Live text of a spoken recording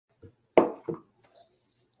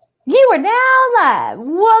are now live.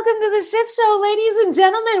 Welcome to the Shift Show, ladies and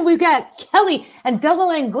gentlemen. We've got Kelly and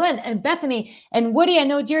Double and Glenn and Bethany and Woody. I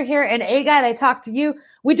know you're here, and A-Guy, I talked to you.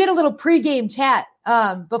 We did a little pregame chat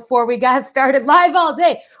before we got started live all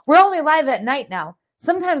day. We're only live at night now.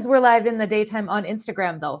 Sometimes we're live in the daytime on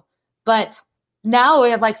Instagram, though. But now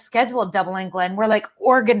we're like scheduled, Double and Glenn. We're like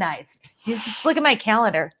organized. Just look at my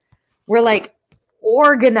calendar. We're like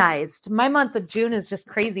organized. My month of June is just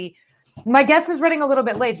crazy. My guest is running a little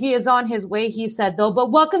bit late. He is on his way, he said, though.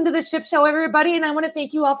 But welcome to the Ship Show, everybody. And I want to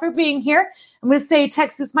thank you all for being here. I'm going to say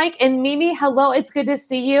Texas Mike and Mimi, hello. It's good to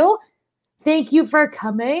see you. Thank you for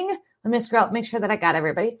coming. Let me scroll up, make sure that I got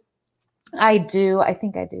everybody. I do. I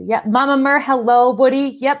think I do. Yep. Mama Mur, hello,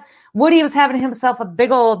 Woody. Yep. Woody was having himself a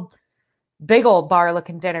big old bar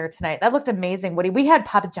looking dinner tonight. That looked amazing, Woody. We had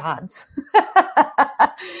Papa John's.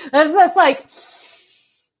 That's like,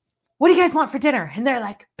 what do you guys want for dinner? And they're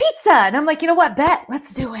like, pizza. And I'm like, you know what? Bet.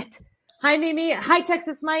 Let's do it. Hi, Mimi. Hi,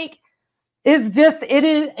 Texas Mike. Is just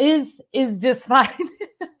fine.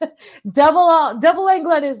 Double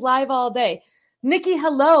England is live all day. Nikki,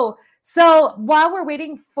 hello. So while we're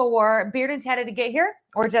waiting for Beard and Tatted to get here,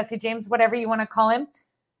 or Jesse James, whatever you want to call him,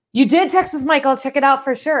 you did Texas Mike. I'll check it out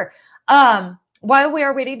for sure. While we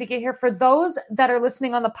are waiting to get here, for those that are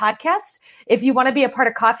listening on the podcast, if you want to be a part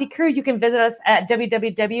of Coffee Crew, you can visit us at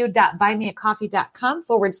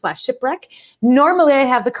www.buymeacoffee.com/shipwreck. Normally, I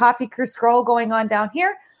have the Coffee Crew scroll going on down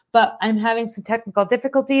here, but I'm having some technical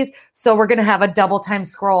difficulties, so we're going to have a double time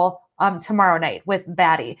scroll tomorrow night with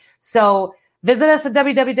Batty. So visit us at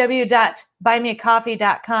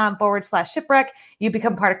www.buymeacoffee.com/shipwreck. You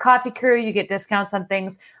become part of Coffee Crew. You get discounts on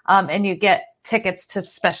things, and you get tickets to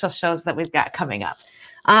special shows that we've got coming up.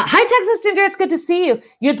 Hi, Texas Ginger. It's good to see you.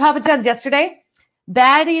 You had Papa John's yesterday.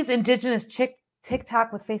 Batty's Indigenous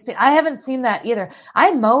TikTok with face paint. I haven't seen that either.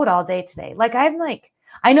 I mowed all day today.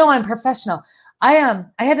 I know I'm professional. I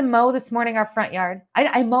had to mow this morning our front yard.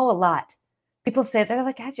 I mow a lot. People say, they're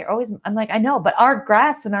like, God, you're always, I'm like, I know, but our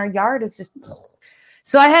grass in our yard is just,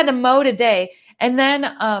 so I had to mow today. And then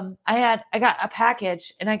I got a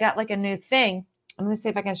package and I got like a new thing. I'm going to see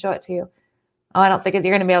if I can show it to you. Oh, I don't think you're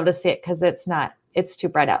going to be able to see it because it's too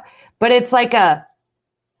bright out. But it's like I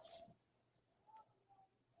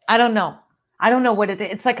don't know what it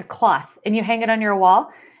is. It's like a cloth and you hang it on your wall.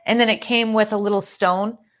 And then it came with a little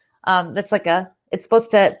stone. That's it's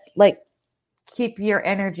supposed to like keep your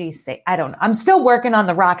energy safe. I don't know. I'm still working on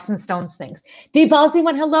the rocks and stones things. D Ballsy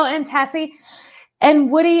went hello, and Tassie and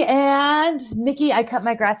Woody and Nikki. I cut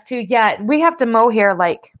my grass too. Yeah, we have to mow here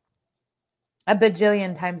like a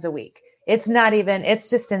bajillion times a week. It's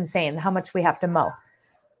just insane how much we have to mow.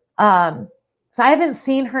 So I haven't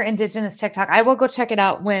seen her Indigenous TikTok. I will go check it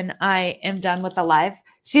out when I am done with the live.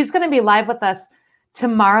 She's going to be live with us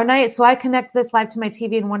tomorrow night. So I connect this live to my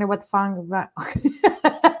TV and wonder what the phone.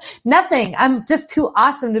 Nothing. I'm just too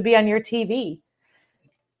awesome to be on your TV.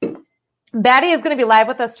 Batty is going to be live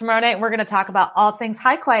with us tomorrow night. And we're going to talk about all things.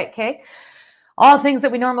 Hi, Quiet K. All things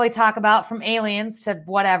that we normally talk about, from aliens to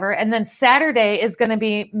whatever. And then Saturday is going to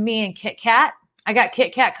be me and Kit Kat. I got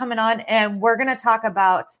Kit Kat coming on, and we're going to talk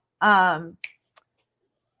about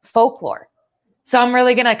folklore. So I'm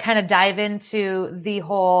really going to kind of dive into the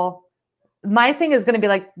whole, my thing is going to be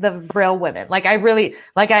like the Vril women. Like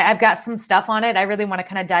I've got some stuff on it. I really want to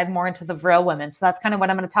kind of dive more into the Vril women. So that's kind of what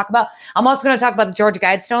I'm going to talk about. I'm also going to talk about the Georgia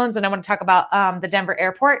Guidestones, and I want to talk about the Denver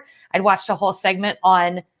airport. I'd watched a whole segment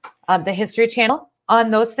on the History Channel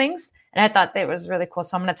on those things, and I thought that was really cool.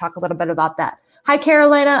 So I'm going to talk a little bit about that. Hi,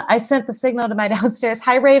 Carolina. I sent the signal to my downstairs.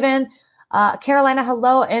 Hi, Raven. Carolina,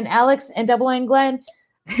 hello. And Alex and Double and Glenn.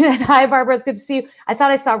 Hi, Barbara. It's good to see you. I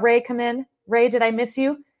thought I saw Ray come in. Ray, did I miss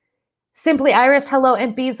you? Simply Iris, hello.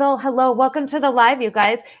 And Beazle, hello. Welcome to the live, you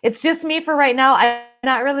guys. It's just me for right now. I'm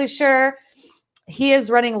not really sure. He is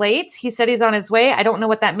running late. He said he's on his way. I don't know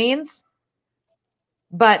what that means,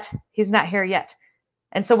 but he's not here yet.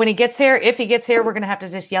 And so when he gets here, if he gets here, we're going to have to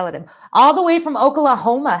just yell at him. All the way from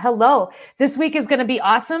Oklahoma. Hello. This week is going to be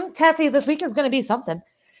awesome. Tessie, this week is going to be something.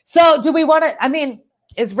 So do we want to,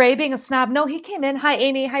 is Ray being a snob? No, he came in. Hi,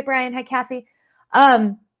 Amy. Hi, Brian. Hi, Kathy.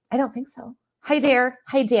 I don't think so. Hi, Dare.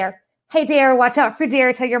 Hi, Dare. Hey, Dare. Watch out for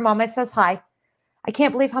Dare. Tell your mom I says hi. I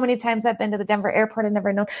can't believe how many times I've been to the Denver airport. I've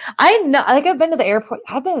never known. I've been to the airport.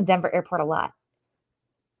 I've been to the Denver airport a lot.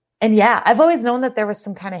 And yeah, I've always known that there was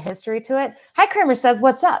some kind of history to it. Hi, Kramer says,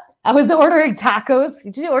 what's up? I was ordering tacos.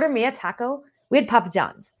 Did you order me a taco? We had Papa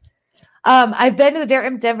John's. I've been to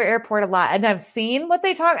the Denver airport a lot, and I've seen what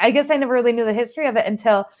they talk. I guess I never really knew the history of it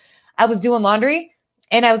until I was doing laundry,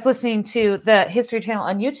 and I was listening to the History Channel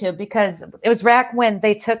on YouTube, because it was back when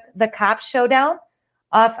they took the cops show down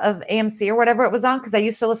off of AMC or whatever it was on, because I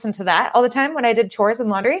used to listen to that all the time when I did chores and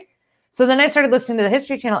laundry. So then I started listening to the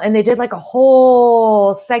History Channel, and they did like a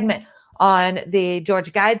whole segment on the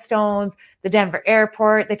Georgia Guidestones, the Denver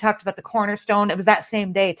airport. They talked about the Cornerstone. It was that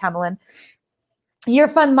same day, Tamerlan. You're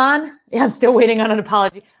fun, man. Yeah, I'm still waiting on an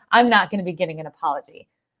apology. I'm not going to be getting an apology.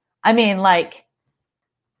 I mean, like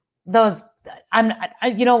those,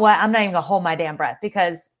 you know what? I'm not even going to hold my damn breath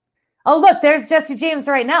because, oh, look, there's Jesse James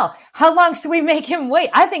right now. How long should we make him wait?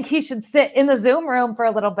 I think he should sit in the Zoom room for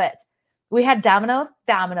a little bit. We had Domino's.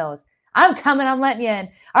 I'm coming. I'm letting you in.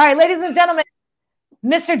 All right, ladies and gentlemen,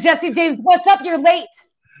 Mr. Jesse James, what's up? You're late.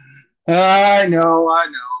 I know.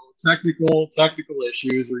 Technical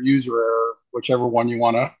issues or user error, whichever one you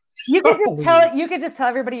want to. You could just tell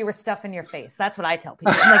everybody you were stuffing your face. That's what I tell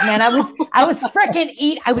people. I'm like, man,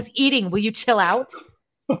 I was eating. Will you chill out?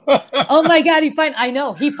 Oh my God, you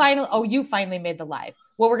finally made the live.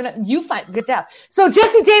 Well, good job. So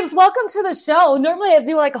Jesse James, welcome to the show. Normally I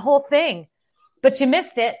do like a whole thing, but you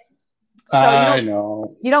missed it. So I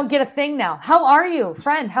know. You don't get a thing now. How are you,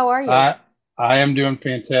 friend? How are you? I am doing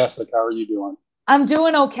fantastic. How are you doing? I'm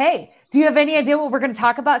doing okay. Do you have any idea what we're going to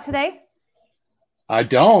talk about today? I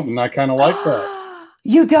don't, and I kind of like that.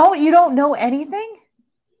 You don't? You don't know anything?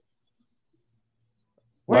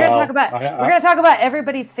 We're going to talk about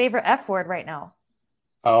everybody's favorite F word right now.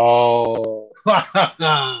 Oh,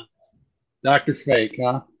 Dr. Fake,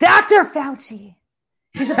 huh? Dr. Fauci.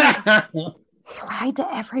 He lied to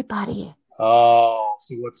everybody. Oh,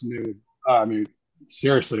 so what's new? I mean,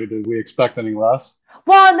 seriously, did we expect any less?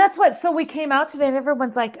 Well, and so we came out today and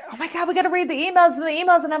everyone's like, oh my God, we got to read the emails.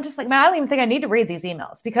 And I'm just like, man, I don't even think I need to read these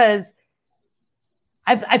emails because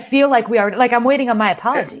I feel like I'm waiting on my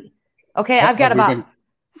apology. Okay. I've got about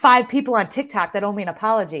 5 people on TikTok that owe me an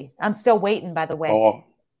apology. I'm still waiting, by the way. Oh,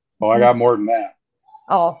 I got more than that.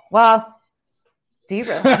 Oh, well, do you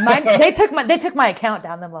really? They took my account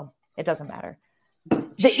down. Then it doesn't matter.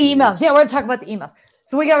 The emails. Yeah, we're going to talk about the emails.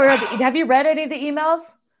 So have you read any of the emails?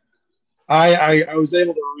 I was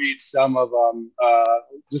able to read some of them,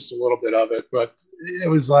 just a little bit of it, but it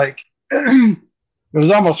was like, it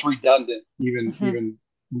was almost redundant, even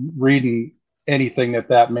reading anything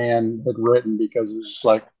that man had written, because it was just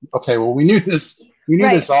like, okay, well, we knew this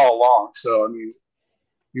all along. So, I mean,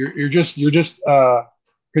 you're just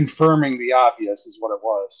confirming the obvious is what it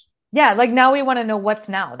was. Yeah. Like now we want to know what's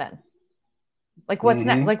now then. Like what's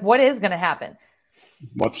next? Like what is going to happen?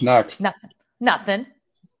 What's next? Nothing.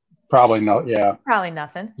 Probably no. Yeah. Probably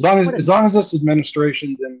nothing. As long as this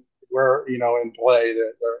administration's in play,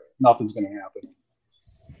 that nothing's going to happen.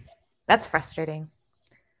 That's frustrating.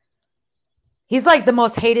 He's like the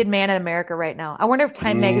most hated man in America right now. I wonder if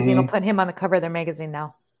Time Magazine will put him on the cover of their magazine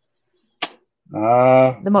now.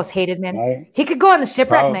 The most hated man. He could go on the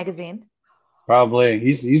Shipwreck magazine. Probably.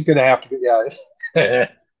 He's going to have to. Yeah.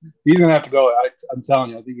 He's going to have to go. I'm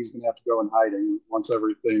telling you, I think he's going to have to go in hiding once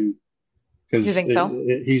everything. Because you think so?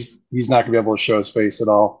 He's not going to be able to show his face at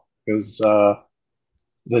all. Because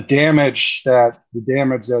the damage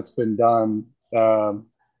that's been done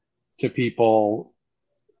to people.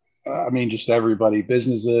 I mean, just everybody,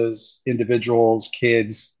 businesses, individuals,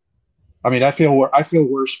 kids. I mean, I feel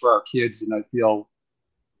worse for our kids, and I feel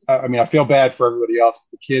bad for everybody else.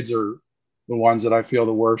 But the kids are the ones that I feel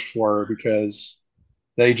the worst for, because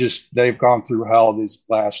they've gone through hell this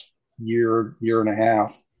last year and a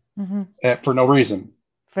half for no reason.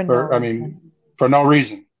 For no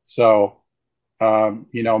reason. So, my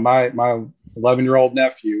 11-year-old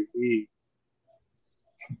nephew, he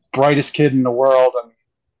brightest kid in the world. I mean,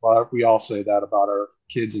 well, we all say that about our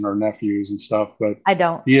kids and our nephews and stuff, but I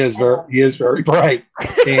don't. He is very bright,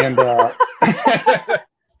 and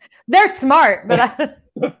they're smart, but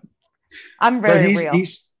I'm very real.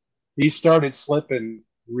 He started slipping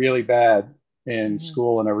really bad in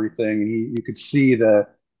school and everything. You could see the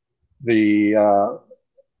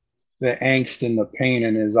angst and the pain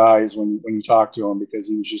in his eyes when you talk to him, because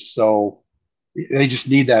he was just they just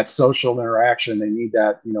need that social interaction. They need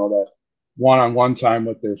that, that one-on-one time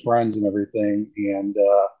with their friends and everything. And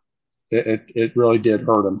it really did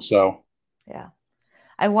hurt him. So, yeah,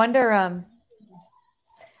 I wonder,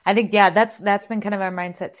 I think, yeah, that's been kind of our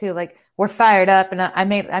mindset too. Like, we're fired up, and I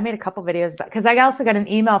made a couple videos, because I also got an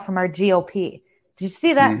email from our GOP. Did you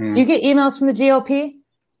see that? Do you get emails from the GOP?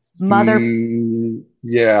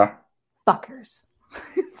 Yeah. Fuckers.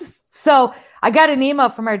 So I got an email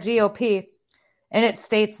from our GOP, and it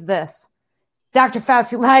states this: Dr.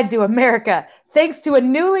 Fauci lied to America. Thanks to a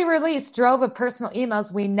newly released drove of personal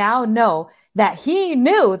emails, we now know that he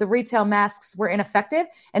knew the retail masks were ineffective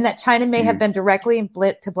and that China may have been directly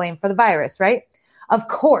to blame for the virus, right? Of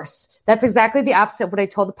course, that's exactly the opposite of what I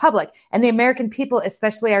told the public. And the American people,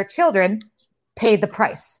 especially our children, paid the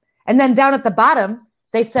price. And then down at the bottom,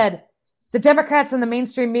 they said, the Democrats and the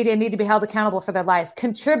mainstream media need to be held accountable for their lies.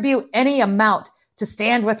 Contribute any amount to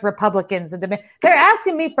stand with Republicans. And demand. They're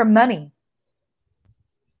asking me for money.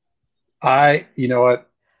 You know what?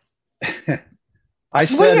 I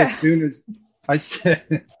said as soon as I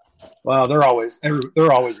said, well, they're always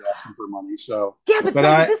asking for money. So yeah,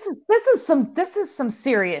 but this is some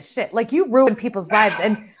serious shit. Like, you ruin people's lives,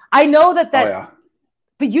 and I know that. Oh, yeah.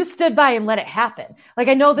 But you stood by and let it happen. Like,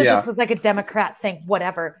 I know that this was like a Democrat thing,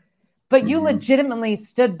 whatever. But you legitimately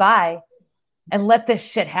stood by and let this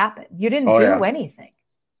shit happen. You didn't do anything.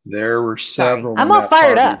 There were several. I'm all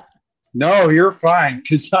fired up. No, you're fine,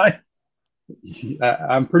 because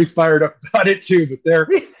I'm pretty fired up about it too. But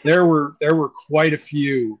there were quite a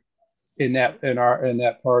few in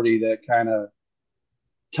that party that kind of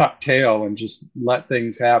tucked tail and just let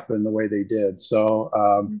things happen the way they did. So,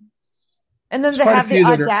 and then they have the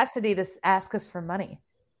audacity to ask us for money,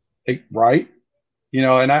 right? You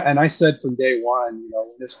know, and I said from day one, you know,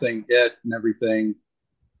 when this thing hit and everything,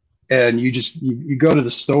 and you go to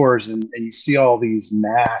the stores and you see all these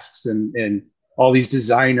masks and all these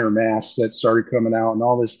designer masks that started coming out and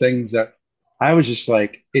all these things that I was just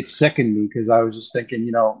like, it sickened me, because I was just thinking,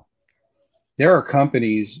 you know, there are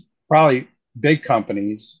companies, probably big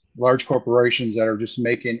companies, large corporations, that are just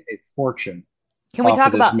making a fortune. Can we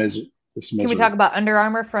talk about this misery? Can we talk about Under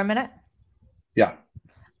Armour for a minute? Yeah.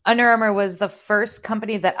 Under Armour was the first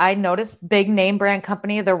company that I noticed, big name brand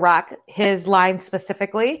company, The Rock, his line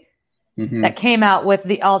specifically, that came out with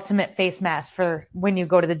the ultimate face mask for when you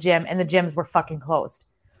go to the gym, and the gyms were fucking closed.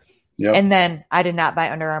 Yep. And then I did not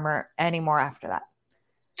buy Under Armour anymore after that.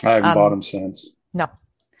 I haven't bought them since. No.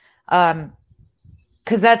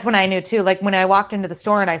 Because that's when I knew too. Like, when I walked into the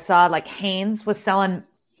store and I saw like Hanes was selling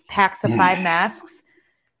packs of 5 masks,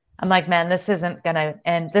 I'm like, man, this isn't gonna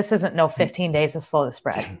end. This isn't no 15 days to slow the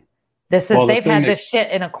spread. This is they've had this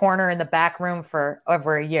shit in a corner in the back room for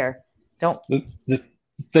over a year. The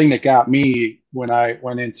thing that got me when I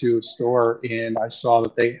went into a store and I saw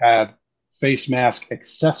that they had face mask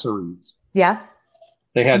accessories. Yeah.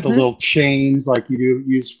 They had the little chains like you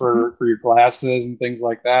use for your glasses and things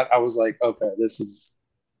like that. I was like, okay, this is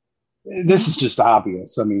just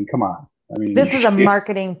obvious. I mean, come on. I mean, this is a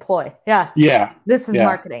marketing ploy. Yeah. Yeah. This is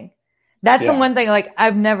marketing. That's the one thing, like,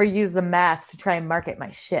 I've never used the mask to try and market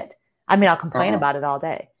my shit. I mean, I'll complain about it all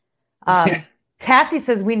day. Tassie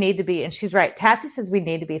says we need to be, and she's right. Tassie says we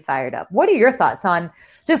need to be fired up. What are your thoughts on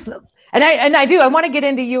just, and I want to get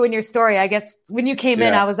into you and your story. I guess when you came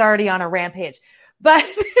in, I was already on a rampage. But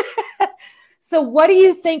so what do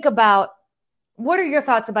you think about, what are your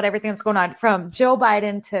thoughts about everything that's going on, from Joe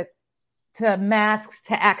Biden to masks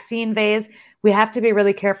to vaccine vase? We have to be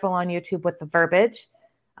really careful on YouTube with the verbiage.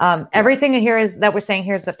 Everything here is that we're saying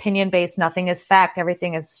here is opinion based. Nothing is fact.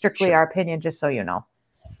 Everything is strictly our opinion, just so you know.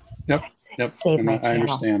 Yep. Save my channel. I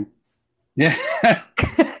understand. Yeah.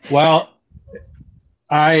 Well,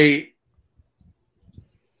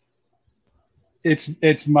 it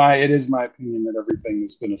is my opinion that everything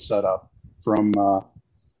has been a setup from the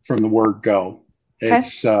word go. Okay.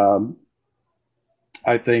 It's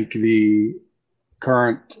I think the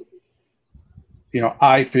current,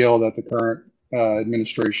 I feel that the current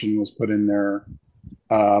administration was put in there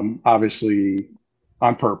obviously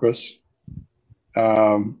on purpose.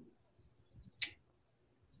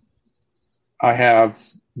 I have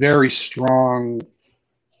very strong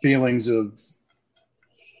feelings of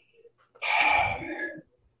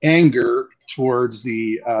anger towards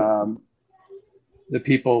the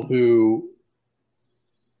people who,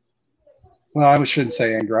 well, I shouldn't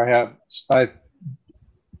say anger.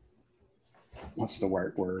 What's the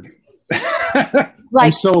right word?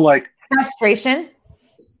 Like, so like frustration,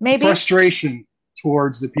 maybe frustration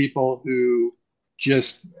towards the people who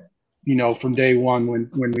just, from day one,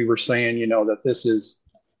 when we were saying, that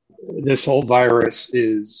this whole virus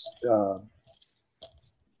is,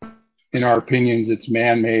 in our opinions, it's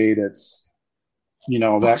man-made. It's,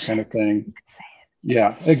 that kind of thing.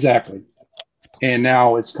 Yeah, exactly. And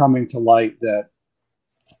now it's coming to light that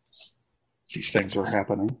these things are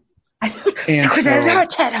happening. And so,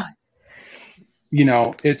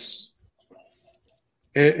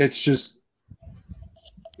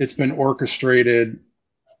 it's been orchestrated,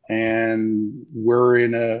 and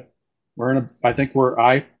I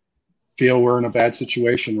feel we're in a bad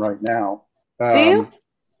situation right now. Do you?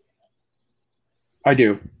 I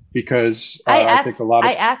do, because I think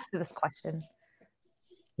I asked this question.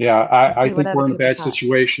 Yeah, I think we're in a bad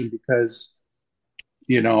situation because,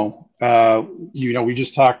 we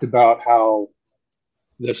just talked about how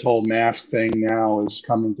this whole mask thing now is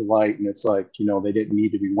coming to light, and it's like, they didn't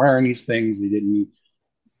need to be wearing these things. They didn't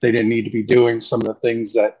need to be doing some of the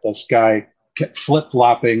things that this guy kept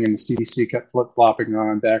flip-flopping and the CDC kept flip-flopping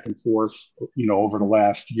on back and forth, over the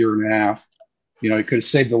last year and a half. He could have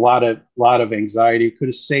saved a lot of anxiety. Could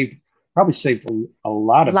have probably saved a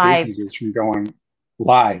lot of Lives. businesses from going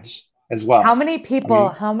lives as well. How many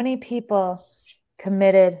people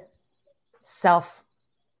committed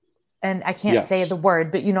and I can't say the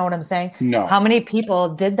word, but you know what I'm saying? No. How many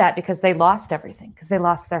people did that because they lost everything, because they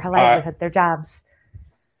lost their livelihood, their jobs?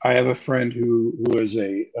 I have a friend who is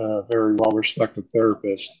a very well-respected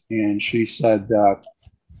therapist, and she said that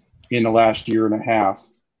in the last year and a half,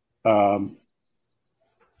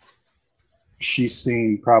 she's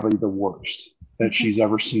seen probably the worst that she's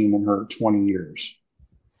ever seen in her 20 years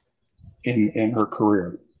in her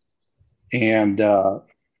career. And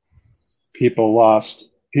people lost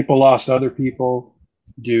other people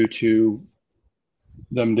due to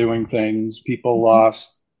them doing things. People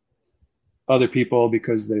lost other people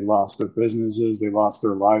because they lost their businesses, they lost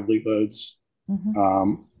their livelihoods.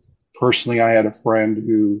 Personally, I had a friend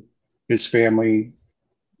who his family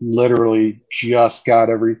literally just got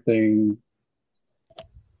everything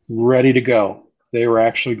ready to go. They were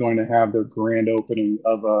actually going to have their grand opening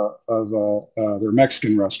of their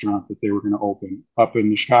Mexican restaurant that they were going to open up in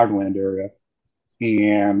the Chicagoland area,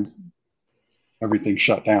 and everything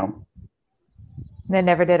shut down. They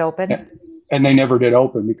never did open. And they never did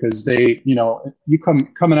open because they, you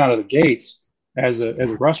coming out of the gates as a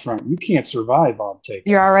restaurant, you can't survive on takeout.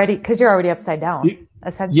 You're already upside down,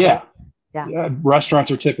 essentially. Yeah.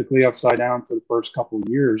 Restaurants are typically upside down for the first couple of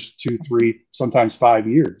years, 2, 3, sometimes 5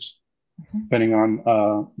 years, depending on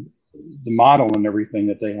the model and everything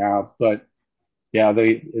that they have. But yeah,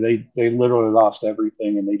 they literally lost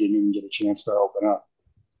everything, and they didn't even get a chance to open up.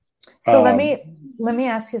 So let me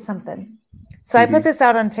ask you something. So I put this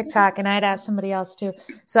out on TikTok, and I'd asked somebody else too.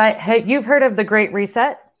 So you've heard of the Great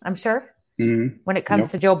Reset, I'm sure, when it comes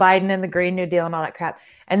to Joe Biden and the Green New Deal and all that crap.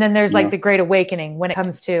 And then there's like the Great Awakening when it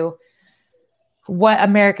comes to what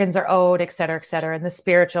Americans are owed, et cetera, and the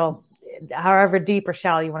spiritual, however deep or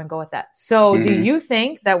shallow you want to go with that. So do you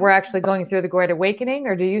think that we're actually going through the Great Awakening,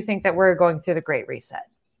 or do you think that we're going through the Great Reset?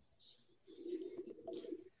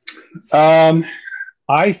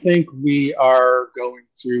 I think we are going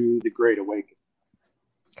through the Great Awakening.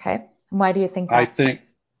 Okay. Why do you think that? I think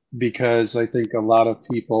a lot of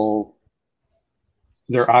people,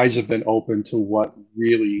 their eyes have been open to what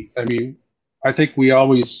really, I think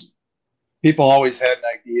people always had an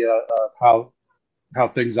idea of how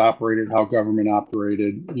things operated, how government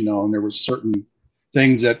operated, and there was certain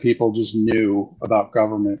things that people just knew about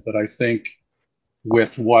government. But I think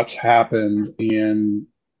with what's happened and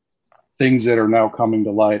things that are now coming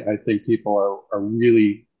to light, I think people are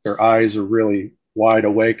really, their eyes are really wide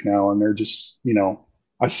awake now, and they're just,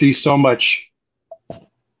 I see so much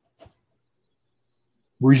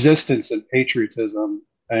resistance and patriotism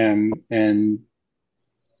and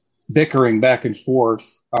bickering back and forth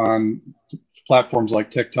on platforms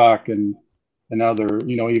like TikTok and other,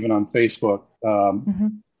 even on Facebook.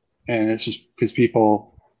 And it's just because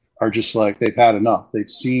people are just like, they've had enough. They've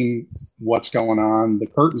seen what's going on. The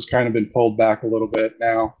curtain's kind of been pulled back a little bit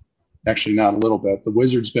now. Actually, not a little bit. The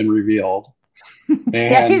wizard's been revealed.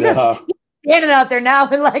 And he's just standing out there now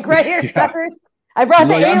and like, right here, suckers. I brought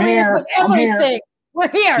the aliens with everything. We're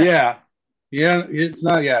here. Yeah. It's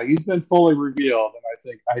not. Yeah, he's been fully revealed,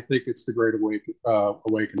 and I think it's the Great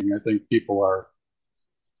Awakening. I think people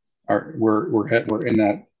we're in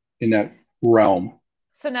that realm.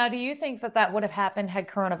 So now, do you think that would have happened had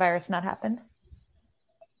coronavirus not happened?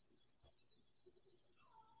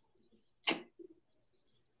 Have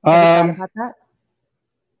you thought about that?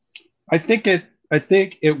 I think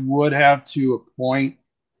it would have to a point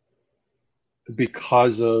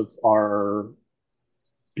because of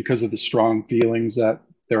the strong feelings that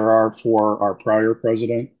there are for our prior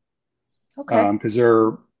president. Okay. Because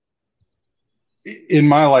in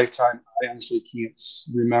my lifetime, I honestly can't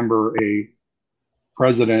remember a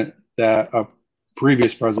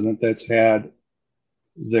previous president that's had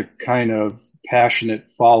the kind of passionate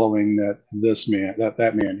following that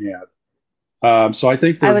that man had. So I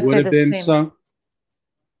think there would have been some.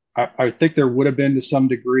 I think there would have been to some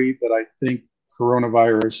degree, but I think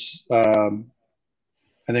coronavirus.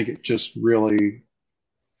 I think it just really,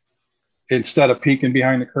 instead of peeking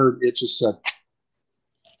behind the curtain, it just said,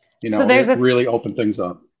 it really opened things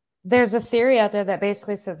up. There's a theory out there that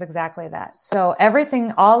basically says exactly that. So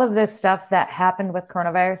all of this stuff that happened with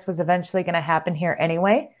coronavirus was eventually going to happen here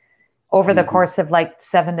anyway, over the course of like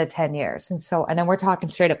 7 to 10 years. And then we're talking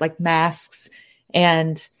straight up like masks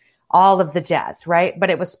and all of the jazz, right? But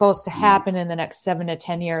it was supposed to happen in the next 7 to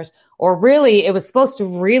 10 years, or really it was supposed to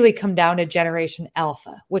really come down to Generation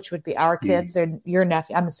Alpha, which would be our kids or your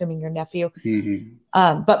nephew. I'm assuming your nephew.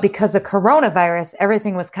 But because of coronavirus,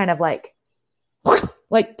 everything was kind of like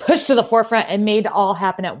pushed to the forefront and made to all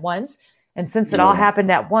happen at once. And since it all happened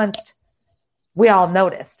at once, we all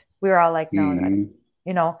noticed. We were all like, no,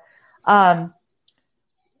 you know,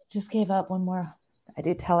 just gave up one more. I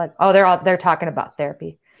do tell it. Oh, they're talking about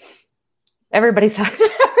therapy. Everybody's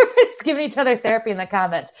giving each other therapy in the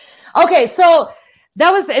comments. Okay. So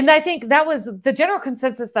that was, and I think that was the general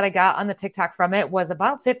consensus that I got on the TikTok from it was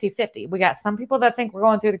about 50-50. We got some people that think we're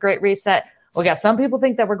going through the Great Reset. We got some people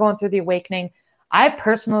think that we're going through the awakening. I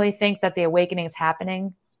personally think that the awakening is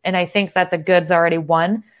happening. And I think that the good's already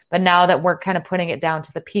won, but now that we're kind of putting it down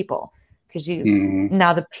to the people, because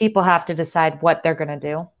now the people have to decide what they're going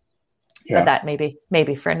to do. But that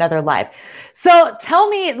maybe for another live. So tell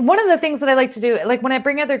me, one of the things that I like to do, like when I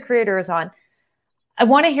bring other creators on, I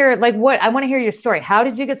want to hear your story. How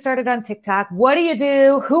did you get started on TikTok? What do you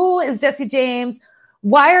do? Who is Jesse James?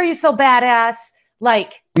 Why are you so badass?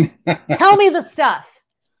 Like, tell me the stuff.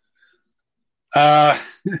 Well,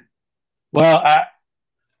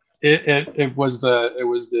 it was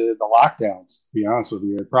the lockdowns, to be honest with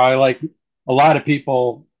you. Probably like a lot of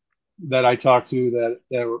people that I talked to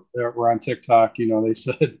that were on TikTok, you know, they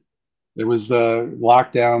said it was the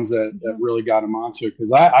lockdowns that really got them onto it,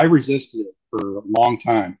 because I resisted it for a long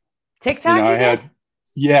time. TikTok? You know,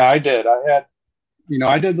 I did.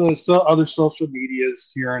 I did the other social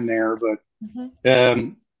medias here and there, but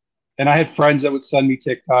and I had friends that would send me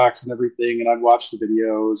TikToks and everything, and I'd watch the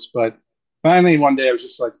videos. But finally, one day I was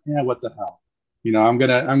just like, yeah, what the hell? You know, I'm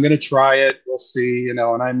gonna try it. We'll see. You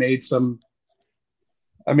know, and I made some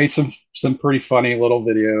pretty funny little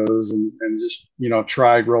videos and just, you know,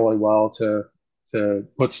 tried really well to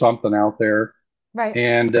put something out there. Right.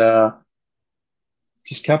 And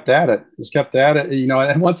just kept at it, you know,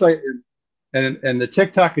 and once and the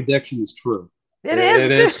TikTok addiction is true.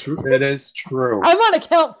 It is true. I'm on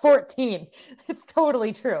account 14. It's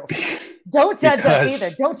totally true. Don't judge us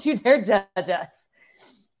either. Don't you dare judge us.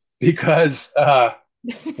 Because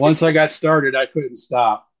once I got started, I couldn't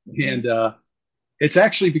stop. And it's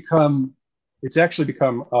actually become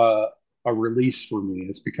a release for me.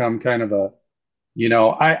 It's become kind of a, you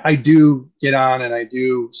know, I do get on and I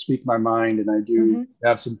do speak my mind and I do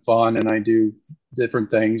have some fun and I do different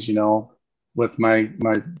things, you know, with my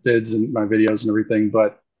vids and my videos and everything.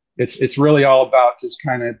 But it's really all about just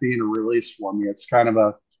kind of being a release for me. It's kind of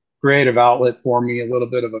a creative outlet for me, a little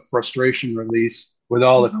bit of a frustration release with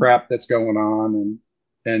all the crap that's going on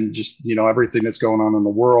and just, you know, everything that's going on in the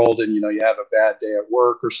world. And, you know, you have a bad day at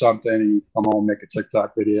work or something and you come home, make a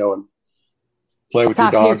TikTok video and play with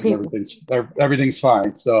your dogs and everything's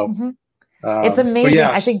fine. So it's amazing.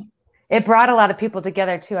 Yes. I think it brought a lot of people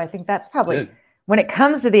together too. I think that's probably when it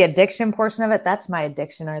comes to the addiction portion of it, that's my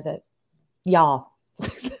addiction, are that y'all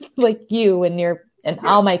like you and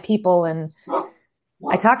all my people. And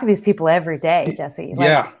I talk to these people every day, Jesse.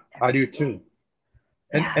 Yeah, I do too.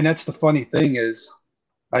 And that's the funny thing is,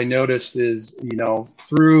 I noticed is, you know,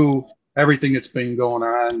 through everything that's been going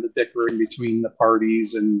on, the bickering between the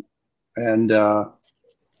parties and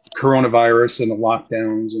coronavirus and the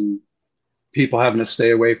lockdowns and people having to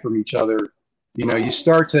stay away from each other, you know, you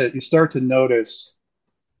start to notice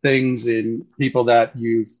things in people that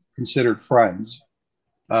you've considered friends,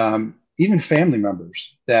 even family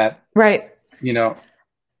members that, you know,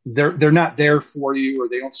 they're not there for you or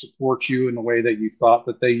they don't support you in the way that you thought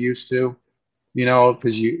that they used to. You know,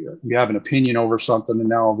 because you have an opinion over something and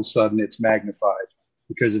now all of a sudden it's magnified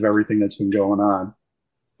because of everything that's been going on.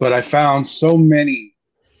 But I found so many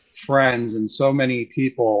friends and so many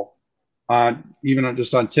people even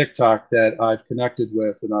just on TikTok that I've connected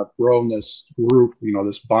with, and I've grown this group, you know,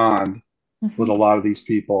 this bond with a lot of these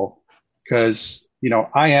people, because, you know,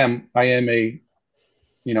 I'm a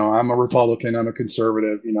Republican, I'm a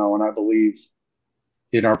conservative, you know, and I believe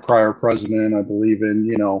in our prior president. I believe in,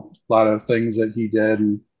 you know, a lot of things that he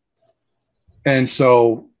did. And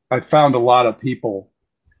so I found a lot of people,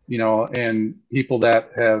 you know, and people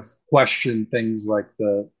that have questioned things like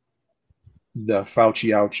the Fauci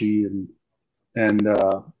ouchie and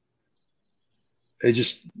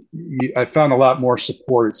I found a lot more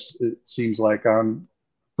support. It seems like from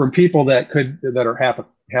people that are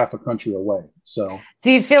half a country away. So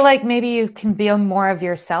do you feel like maybe you can be more of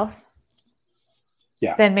yourself?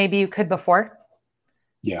 Yeah. Than maybe you could before?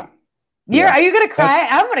 Yeah. Are you going to cry?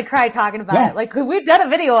 I'm going to cry talking about it. Like, we've done a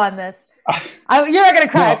video on this. You're not going to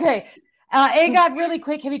cry. No. Okay. AGOD, really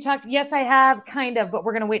quick. Have you talked? Yes, I have, kind of, but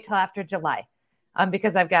we're going to wait till after July.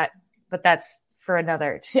 because but that's for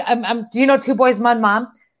another. Do you know Two Boys One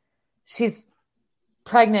Mom? She's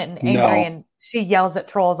pregnant and angry, and she yells at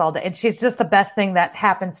trolls all day, and she's just the best thing that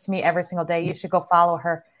happens to me every single day. You should go follow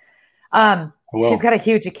her. She's got a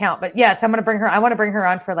huge account, but yes, I want to bring her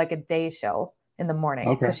on for like a day show in the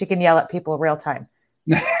morning, so she can yell at people real time.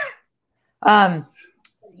 And I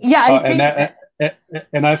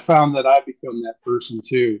found that I become that person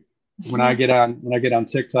too. When I get on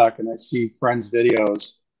TikTok and I see friends'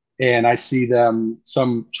 videos and I see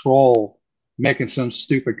some troll making some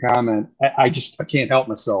stupid comment, I can't help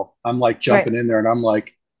myself. I'm like jumping in there and I'm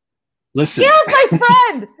like, listen, yeah, my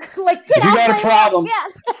friend. Like, get if you out got my a problem,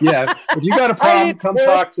 yeah. If you got a problem, come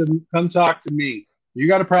talk to me. You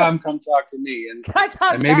got a problem, come talk to me. And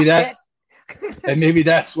maybe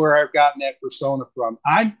that's where I've gotten that persona from.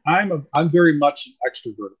 I'm very much an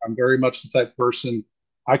extrovert. I'm very much the type of person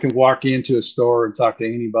I can walk into a store and talk to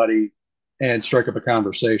anybody and strike up a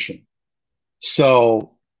conversation.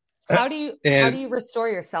 So how do you restore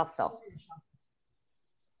yourself though?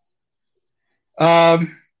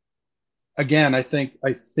 Again, I think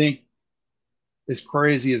as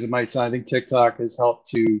crazy as it might sound, I think TikTok has helped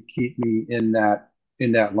to keep me in that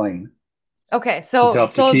lane. Okay, so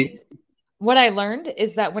what I learned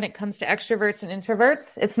is that when it comes to extroverts and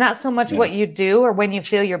introverts, it's not so much what you do or when you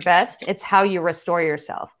feel your best, it's how you restore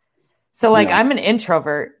yourself. So I'm an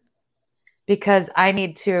introvert because I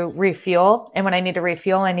need to refuel. And when I need to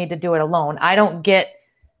refuel, I need to do it alone. I don't get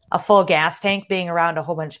a full gas tank being around a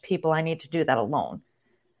whole bunch of people. I need to do that alone.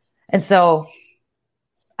 And so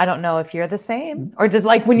I don't know if you're the same, or does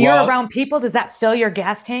when you're around people, does that fill your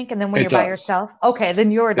gas tank? And then when you're by yourself, okay, then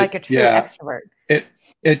you're like a true extrovert.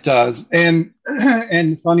 It does. And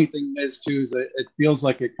the funny thing is too, is it feels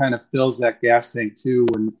like it kind of fills that gas tank too.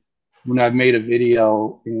 When I've made a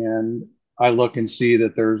video and I look and see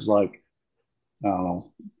that there's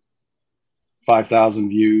 5,000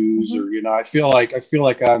 views, or, I feel like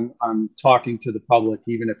I'm talking to the public,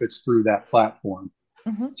 even if it's through that platform.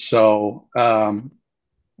 So,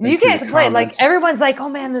 you can't complain. Everyone's like, oh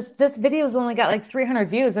man, this video's only got 300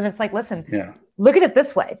 views. And it's like, listen, look at it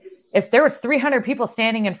this way. If there was 300 people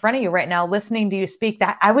standing in front of you right now, listening to you speak,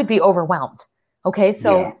 that I would be overwhelmed. Okay.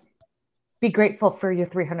 So be grateful for your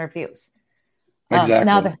 300 views. Exactly.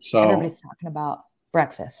 Now that everybody's talking about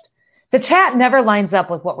breakfast, the chat never lines up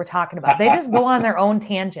with what we're talking about. They just go on their own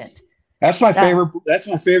tangent. That's my favorite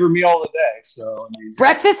meal of the day. So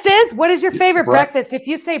breakfast is? What is your favorite breakfast? If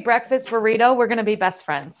you say breakfast burrito, we're going to be best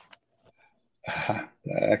friends.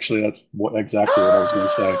 Actually, that's exactly what I was going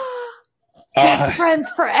to say. Best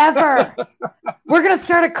friends forever. We're going to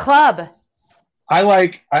start a club.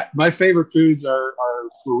 My favorite foods are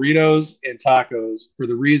burritos and tacos for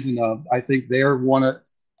the reason of I think they're one of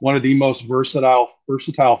the most versatile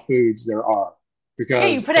foods there are,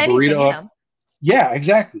 because you put anything in them. Yeah,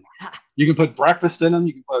 exactly. You can put breakfast in them.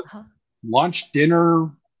 You can put lunch, dinner.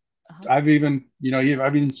 I've even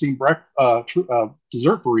seen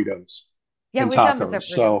dessert burritos. Yeah, we've done dessert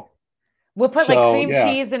burritos. So we'll put cream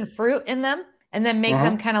cheese and fruit in them, and then make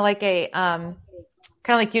them kind of like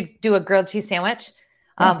you do a grilled cheese sandwich.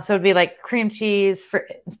 So it'd be cream cheese,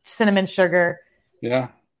 cinnamon, sugar. Yeah.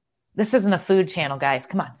 This isn't a food channel, guys.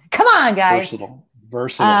 Come on, guys.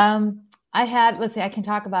 Versatile. Let's see. I can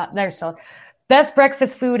talk about there still. Best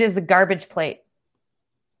breakfast food is the garbage plate.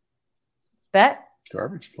 Bet?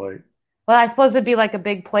 Garbage plate. Well, I suppose it'd be like a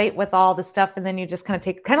big plate with all the stuff, and then you just kind of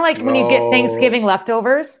take, when you get Thanksgiving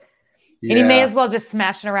leftovers, and you may as well just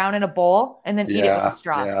smash it around in a bowl and then eat it with a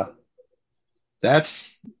straw.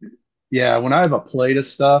 Yeah. When I have a plate of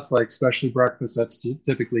stuff, especially breakfast, that's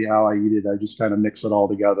typically how I eat it. I just kind of mix it all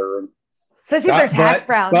together. And especially if there's hash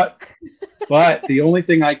browns. But the only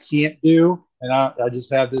thing I can't do, and I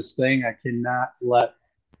just have this thing, I cannot let,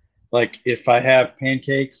 if I have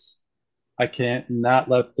pancakes, I can't not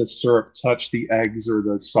let the syrup touch the eggs or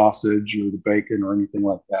the sausage or the bacon or anything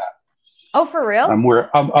like that. Oh, for real? I'm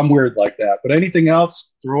weird like that. But anything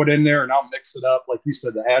else, throw it in there and I'll mix it up. Like you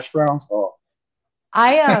said, the hash browns. Oh,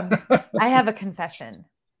 I have a confession,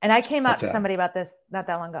 and I came out to somebody about this not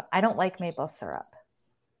that long ago. I don't like maple syrup,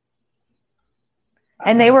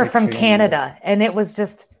 and they were from Canada, and it was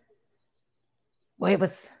just. Well, it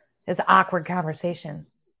was an awkward conversation.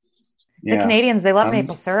 Yeah. The Canadians, they love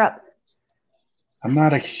maple syrup. I'm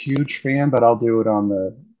not a huge fan, but I'll do it on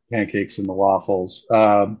the pancakes and the waffles.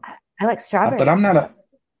 I like strawberries. But I'm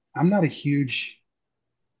not a huge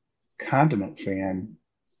condiment fan.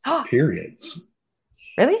 Periods.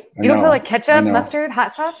 Really? You don't put ketchup, mustard,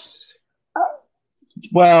 hot sauce?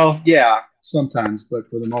 Well, yeah, sometimes, but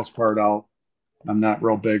for the most part, I'm not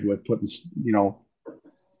real big with putting,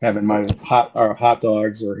 having my hot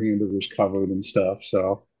dogs or hamburgers covered and stuff.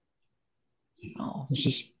 So Oh, it's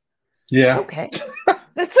just, it's yeah. okay.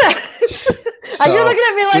 That's it. You're So looking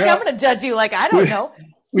at me like yeah, I'm going to judge you. Like, I don't know. You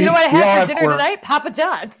we, know what I we all had for have dinner quirks. tonight? Papa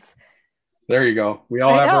John's. There you go.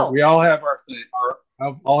 I know. We all have our thing,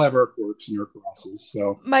 all have our quirks and our crosses.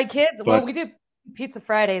 So, My kids, well, but we do pizza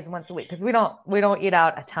Fridays once a week because we don't eat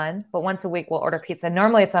out a ton, but once a week we'll order pizza.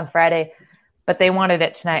 Normally it's on Friday, but they wanted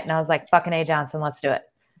it tonight, and I was like, "Fucking A. Johnson, let's do it."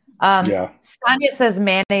 yeah, Sonia says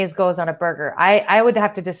mayonnaise goes on a burger. I would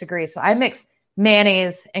have to disagree. So I mix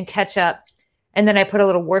mayonnaise and ketchup, and then I put a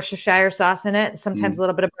little Worcestershire sauce in it, and sometimes a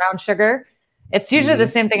little bit of brown sugar. It's usually the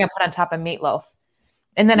same thing I put on top of meatloaf,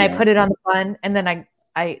 and then I yeah, put it on the bun, and then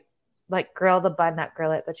I like grill the bun, not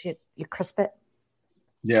grill it, but you crisp it.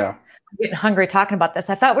 yeah. I'm getting hungry talking about this.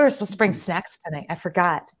 I thought we were supposed to bring snacks tonight. I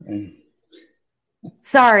forgot. And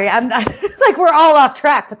Sorry, I'm not like we're all off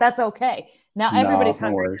track, but that's okay. Now no, everybody's no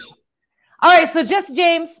hungry. worries. All right, so just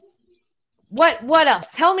James, what else?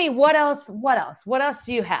 Tell me what else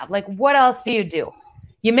do you have? Like what else do?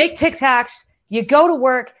 You make TikToks, you go to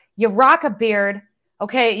work, you rock a beard.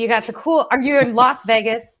 Okay, you got the cool. Are you in Las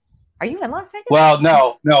Vegas? Are you in Las Vegas? Well,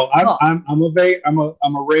 no. Oh. I'm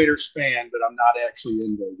a Raiders fan, but I'm not actually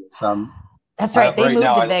in Vegas. That's right. They right moved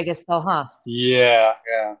now, to Vegas though, huh? Yeah.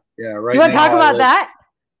 Right You want to now, talk about that?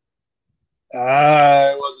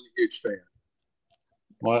 I wasn't a huge fan.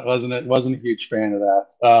 Wasn't a huge fan of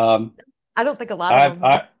that. I don't think a lot of them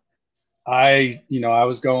were. I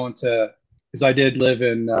was going to, because I did live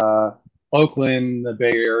in Oakland, the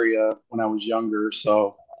Bay Area when I was younger,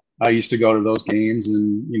 so I used to go to those games,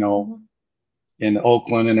 and in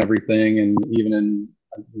Oakland and everything, and even in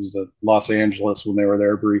it was Los Angeles when they were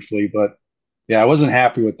there briefly. But yeah, I wasn't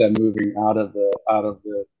happy with them moving out of the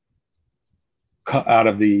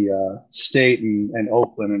state and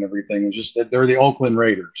Oakland and everything. It's just that they're the Oakland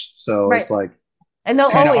Raiders, so Right. it's like And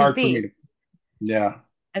they'll kind of always hard for be. me to, yeah,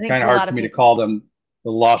 I think kind to of a hard lot for of me to people. call them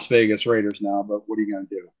the Las Vegas Raiders now. But what are you going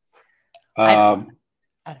to do? I don't know.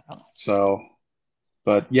 I don't know. So,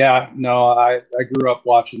 but yeah, no, I grew up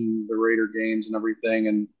watching the Raider games and everything,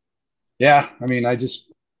 and yeah, I mean, I just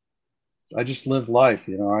live life,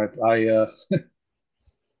 I'm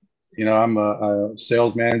a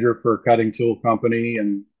sales manager for a cutting tool company,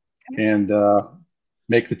 and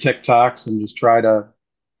make the TikToks and just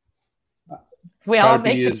We try all to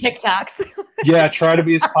make be the as TikToks. yeah, try to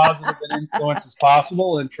be as positive an influence as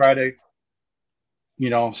possible, and try to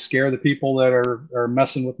scare the people that are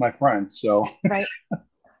messing with my friends. So Right.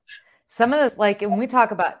 Some of this, like when we talk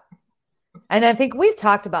about, and I think we've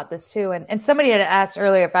talked about this too, and somebody had asked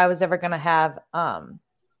earlier if I was ever going to have,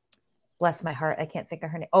 bless my heart, I can't think of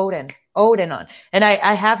her name, Odin on, and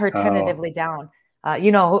I have her tentatively down.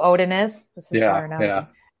 You know who Odin is? This is yeah.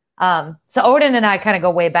 So Odin and I kind of go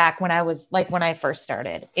way back when I first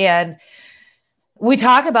started, and we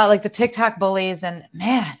talk about like the TikTok bullies, and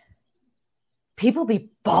man, people be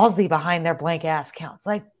ballsy behind their blank ass accounts,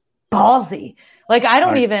 like ballsy. Like I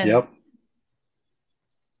don't even. Yep.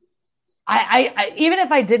 I even if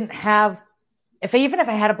I didn't have, even if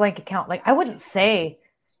I had a blank account, like I wouldn't say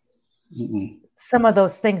some of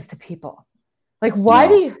those things to people. Like, why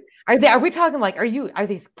are we talking like, are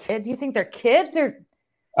these kids? Do you think they're kids or?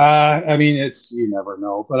 I mean, you never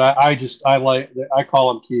know, but I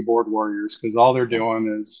call them keyboard warriors, because all they're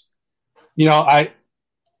doing is,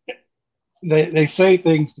 they say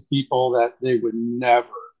things to people that they would never,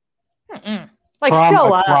 like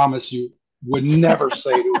show up. I promise you, would never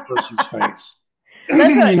say to a person's face.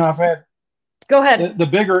 I've had. Go ahead. The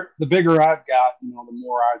bigger I've got, the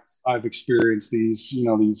more I've experienced these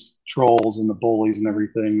trolls and the bullies and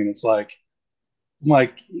everything, and it's like,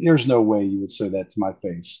 there's no way you would say that to my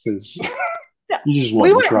face, because you just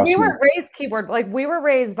wouldn't trust me. We weren't raised keyboard, like we were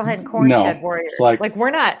raised behind corn shed warriors. Like we're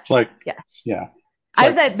not. It's like yeah.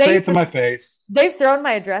 I said say it to my face. They've thrown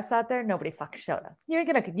my address out there. Nobody fucking showed up. You ain't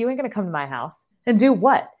gonna come to my house and do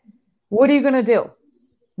what? What are you gonna do?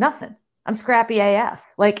 Nothing. I'm scrappy AF.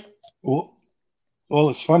 Like. Well,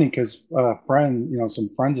 it's funny because some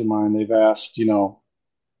friends of mine, they've asked, when,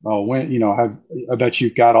 I bet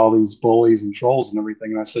you've got all these bullies and trolls and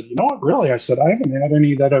everything. And I said, you know what, really? I said, I haven't had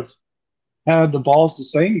any that have had the balls to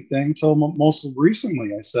say anything until most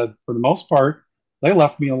recently. I said, for the most part, they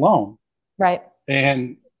left me alone. Right.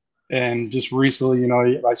 And just recently,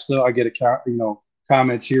 I get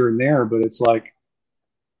comments here and there, but it's like,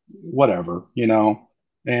 whatever,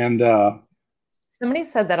 and, somebody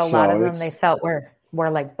said that a lot of them they felt were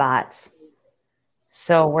like bots.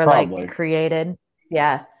 So we're like created.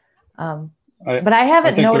 Yeah. But I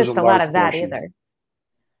haven't noticed a lot of that either.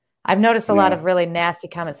 I've noticed a lot of really nasty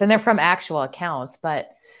comments, and they're from actual accounts, but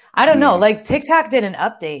I don't know. Yeah. Like TikTok did an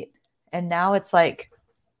update and now it's like,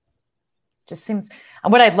 just seems,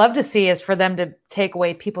 what I'd love to see is for them to take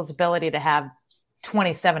away people's ability to have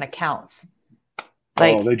 27 accounts.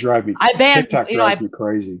 Like, they drive me. TikTok drives me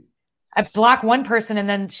crazy. I block one person and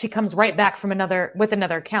then she comes right back from another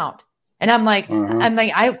account. And I'm like,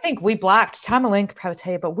 I think we blocked, Tom Elaine could probably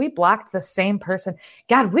tell you, but we blocked the same person.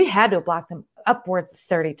 God, we had to have blocked them upwards of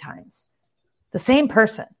 30 times. The same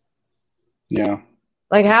person. Yeah.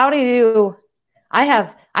 Like, how do you, I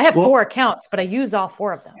have 4 accounts, but I use all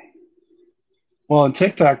 4 of them. Well, and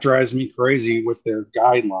TikTok drives me crazy with their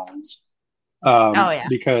guidelines.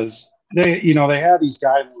 Because they have these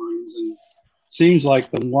guidelines, and it seems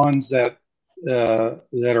like the ones that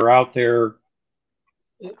are out there,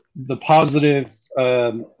 the positive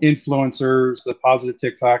influencers, the positive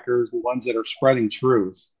TikTokers, the ones that are spreading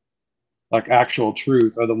truth, like actual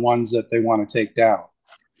truth, are the ones that they want to take down.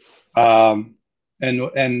 And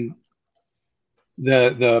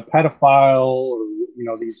the pedophile,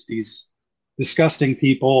 or these disgusting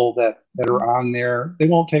people that are on there, they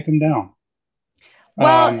won't take them down.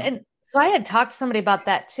 Well, and so I had talked to somebody about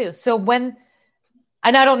that too. So and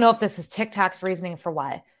I don't know if this is TikTok's reasoning for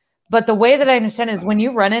why, but the way that I understand is when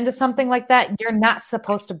you run into something like that, you're not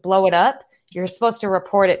supposed to blow it up. You're supposed to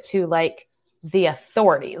report it to like the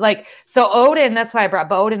authority. Like, so Odin, that's why I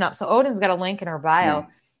brought Odin up. So Odin's got a link in her bio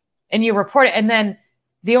and you report it. And then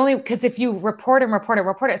because if you report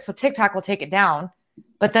it, so TikTok will take it down,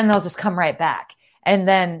 but then they'll just come right back. And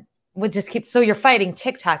then would just keep, so you're fighting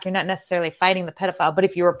TikTok. You're not necessarily fighting the pedophile, but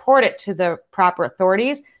if you report it to the proper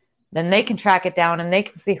authorities, then they can track it down and they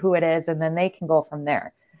can see who it is. And then they can go from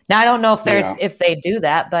there. Now, I don't know if they do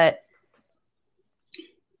that, but.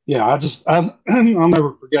 Yeah, I'll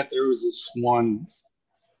never forget. There was this one,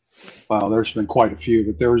 well, there's been quite a few,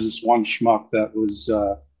 but there was this one schmuck that was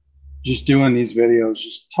just doing these videos,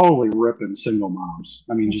 just totally ripping single moms.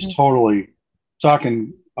 I mean, just totally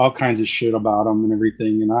talking all kinds of shit about them and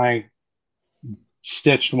everything. And I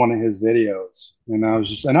stitched one of his videos, and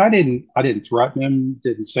I didn't threaten him,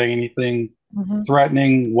 didn't say anything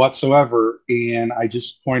threatening whatsoever. And I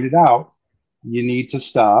just pointed out, you need to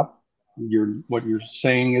stop. What you're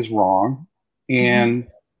saying is wrong. And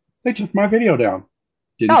they took my video down.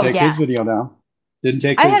 Didn't take his video down. Didn't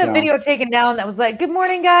take his down. I had a video taken down that was like, "Good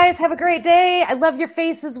morning, guys. Have a great day. I love your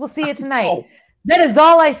faces. We'll see you tonight." That is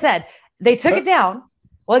all I said. They took it down.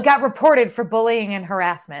 Well, it got reported for bullying and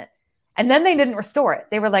harassment. And then they didn't restore it.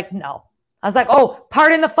 They were like, no. I was like, oh,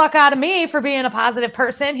 pardon the fuck out of me for being a positive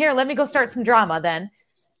person. Here, let me go start some drama then.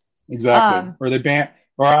 Exactly. Or they banned,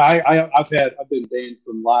 or I've been banned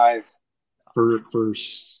from live for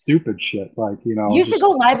stupid shit. Like, you should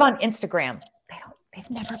go live on Instagram. They've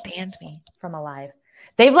never banned me from a live.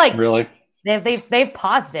 They've really? They've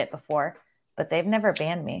paused it before, but they've never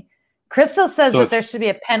banned me. Crystal says that there should be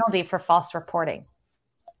a penalty for false reporting.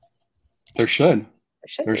 There should.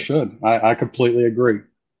 I completely agree.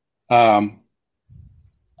 You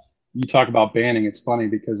talk about banning. It's funny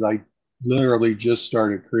because I literally just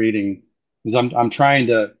started creating, because I'm going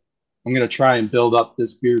to try and build up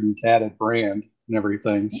this Beard and Tatted brand and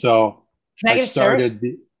everything. So I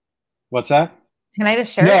started what's that? Can I get a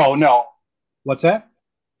shirt? No. What's that?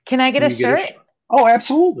 Can I get a shirt? Oh,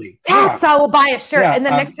 absolutely. Yes, I will buy a shirt. And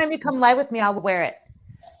then next time you come live with me, I'll wear it.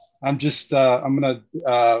 I'm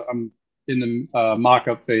in the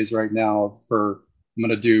mock-up phase right now I'm going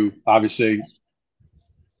to do, obviously,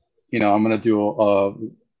 I'm going to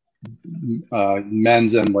do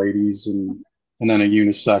men's and ladies and then a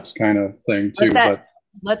unisex kind of thing too.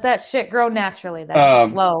 Let that shit grow naturally.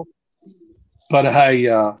 That's slow. But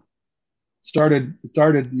I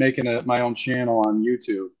started making my own channel on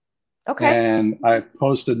YouTube. Okay. And I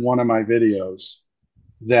posted one of my videos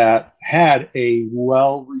that had a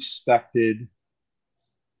well-respected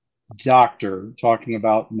doctor talking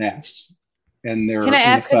about masks. And can I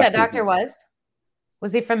ask who that doctor was?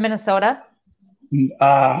 Was he from Minnesota?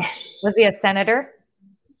 Was he a senator?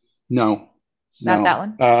 No. Not that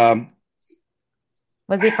one?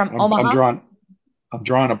 Was he from Omaha? I'm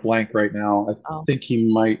drawing a blank right now. I think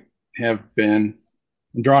he might have been.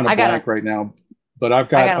 I'm drawing a blank right now. But I've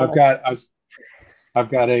got a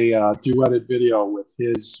duetted video with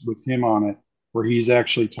him on it, where he's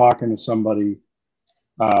actually talking to somebody,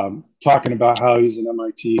 talking about how he's an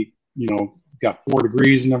MIT, got 4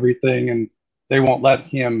 degrees and everything, and they won't let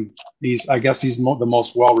him. I guess he's the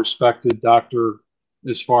most well-respected doctor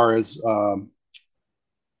as far as the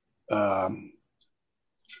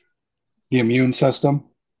immune system.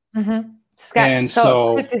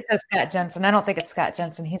 So Christy says Scott Jensen. I don't think it's Scott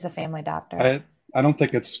Jensen. He's a family doctor. I don't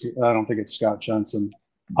think it's Scott Jensen.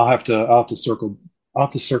 I'll have to circle I'll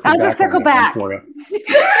have to circle I'll back just circle on that back. one for you. Do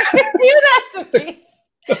that to me.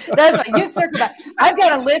 That's what you circle back. I've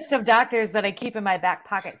got a list of doctors that I keep in my back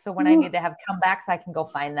pocket. So when I need to have comebacks, I can go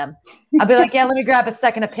find them. I'll be like, yeah, let me grab a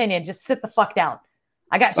second opinion. Just sit the fuck down.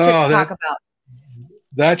 I got shit to talk about.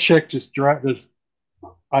 That chick just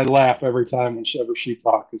I laugh every time whenever she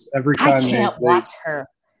talks. Every time I can't watch her.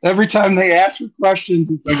 Every time they ask her questions,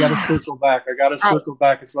 it's I gotta circle back. I gotta circle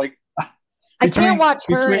back. It's like I can't watch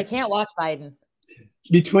her. I can't watch Biden.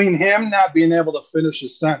 Between him not being able to finish a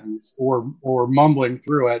sentence or mumbling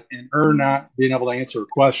through it, and her not being able to answer a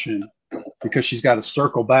question because she's got to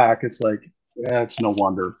circle back, it's like, it's no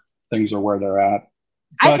wonder things are where they're at.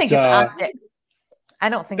 But, I think it's optics. I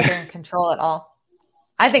don't think they're in control at all.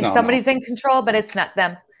 I think somebody's in control, but it's not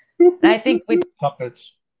them. And I think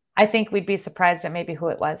puppets. I think we'd be surprised at maybe who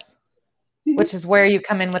it was, which is where you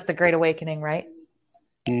come in with the Great Awakening, right?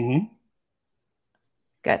 Mm-hmm.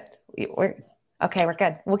 Good. We're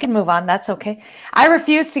good. We can move on. That's okay. I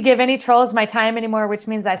refuse to give any trolls my time anymore, which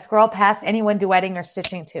means I scroll past anyone duetting or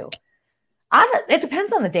stitching too. It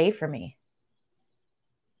depends on the day for me.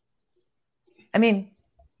 I mean,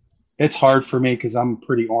 it's hard for me because I'm a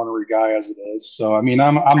pretty ornery guy as it is. So I mean,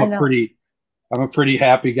 I'm a pretty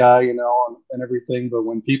happy guy, you know, and everything. But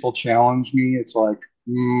when people challenge me, it's like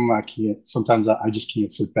I can't. Sometimes I just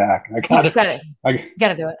can't sit back. I gotta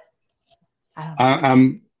do it.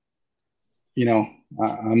 I'm you know,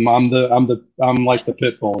 I'm like the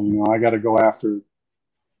pit bull. You know, I got to go after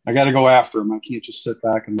him. I can't just sit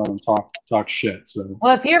back and let him talk shit. So,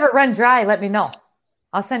 well, if you ever run dry, let me know.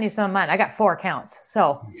 I'll send you some of mine. I got 4 accounts,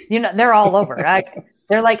 so you know they're all over.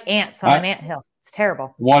 They're like ants on an anthill. It's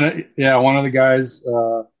terrible. One of the guys,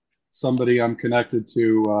 somebody I'm connected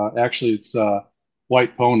to. Actually, it's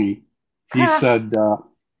White Pony. He said.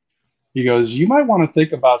 He goes, you might want to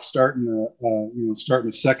think about starting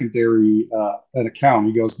a secondary an account.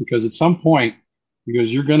 He goes, because at some point, he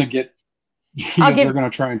goes, you're going to get. They're going to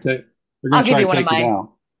try and take. They're going to try and take you down.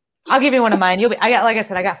 I'll give you one of mine.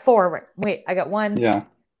 I got 4. Wait, I got 1,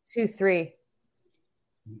 2, 3.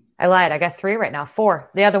 I lied. I got 3 right now.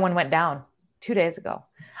 4. The other one went down 2 days ago.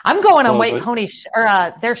 I'm going on White Pony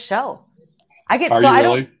their show. I get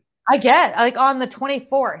on the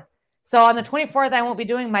 24th. So on the 24th, I won't be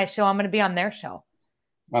doing my show. I'm going to be on their show.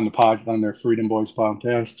 On their Freedom Boys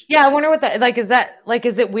podcast. Yeah, I wonder what that is.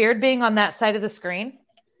 Is it weird being on that side of the screen?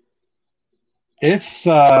 It's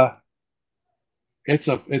a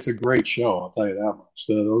great show. I'll tell you that much.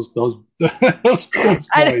 So those boys.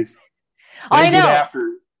 I know.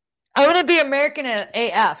 I'm going to be American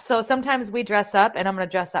AF. So sometimes we dress up, and I'm going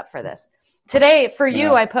to dress up for this. Today, for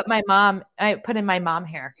you, I put in my mom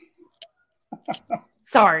hair.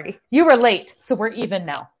 Sorry, you were late, so we're even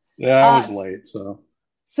now. Yeah, I was late, so.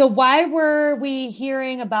 So why were we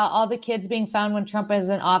hearing about all the kids being found when Trump was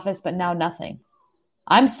in office, but now nothing?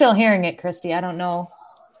 I'm still hearing it, Christy. I don't know.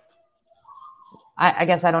 I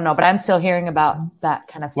guess I don't know, but I'm still hearing about that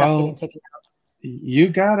kind of stuff getting taken out. You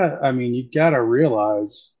gotta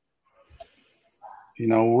realize, you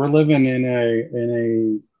know, we're living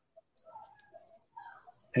in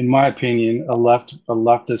my opinion, a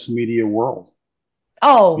leftist media world.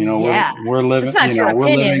 Oh, you know, yeah. We're living. It's not your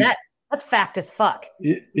opinion. That's fact as fuck.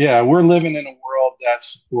 Yeah, we're living in a world that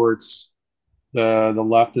supports the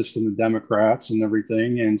leftists and the Democrats and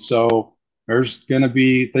everything, and so there's going to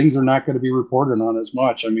be things are not going to be reported on as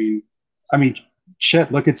much. I mean,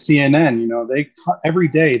 shit. Look at CNN. You know, every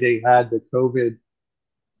day they had the COVID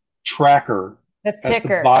tracker at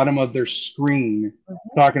the bottom of their screen,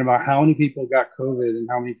 talking about how many people got COVID and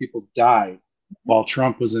how many people died while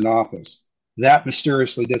Trump was in office. That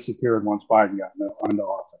mysteriously disappeared once Biden got into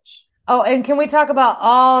office. Oh, and can we talk about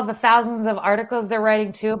all the thousands of articles they're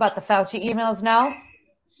writing too about the Fauci emails now?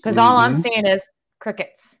 Because all I'm seeing is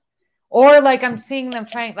crickets. Or like I'm seeing them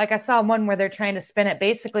trying, like I saw one where they're trying to spin it,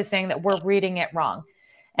 basically saying that we're reading it wrong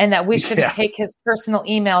and that we shouldn't take his personal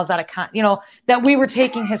emails out of that we were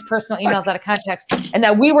taking his personal emails out of context and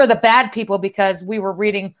that we were the bad people because we were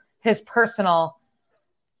reading his personal.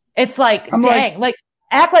 It's like,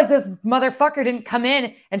 act like this motherfucker didn't come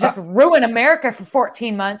in and just ruin America for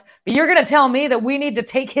 14 months. But you're going to tell me that we need to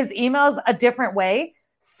take his emails a different way?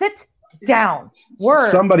 Sit down.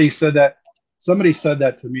 Somebody said that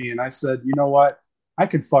to me, and I said, you know what? I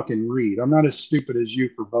can fucking read. I'm not as stupid as you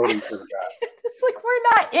for voting for the guy. It's like, we're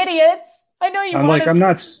not idiots. I know you.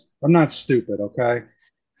 I'm not stupid. Okay.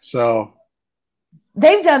 So.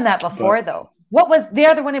 They've done that before though. What was the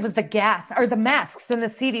other one? It was the gas or the masks and the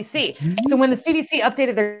CDC. So when the CDC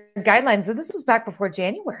updated their guidelines, and this was back before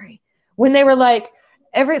January, when they were like,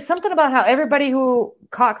 something about how everybody who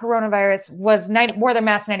caught coronavirus wore their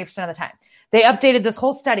mask 90% of the time. they updated this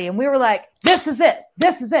whole study, and we were like, this is it.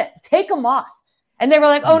 This is it. Take them off. And they were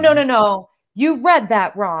like, oh, no. You read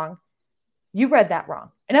that wrong. You read that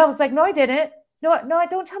wrong. And I was like, no, I didn't. No,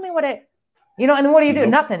 don't tell me what and then what do you do?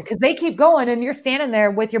 Nothing. Because they keep going and you're standing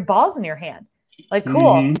there with your balls in your hand. Like,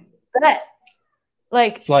 cool. Bet.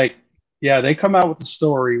 Like, it's like, yeah, they come out with the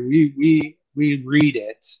story. We read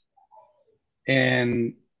it,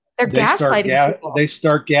 and they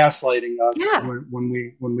start gaslighting us. Yeah. when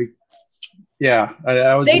we yeah,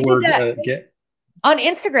 that was the word. On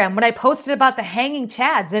Instagram, when I posted about the hanging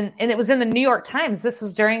Chads, and it was in the New York Times. This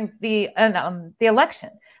was during the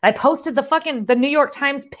election. I posted the New York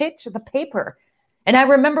Times pitch of the paper. And I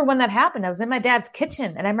remember when that happened, I was in my dad's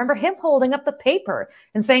kitchen, and I remember him holding up the paper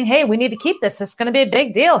and saying, hey, we need to keep this. It's going to be a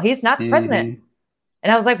big deal. He's not the president.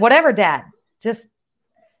 And I was like, whatever, Dad.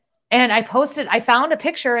 And I found a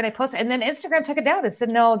picture and I posted, and then Instagram took it down and said,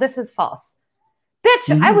 no, this is false.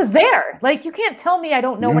 Bitch, I was there. Like, you can't tell me I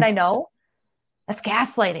don't know what I know. That's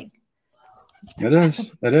gaslighting. It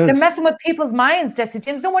is. They're messing with people's minds, Jesse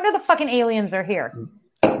James. No wonder the fucking aliens are here.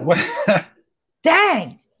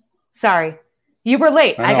 Dang. Sorry. You were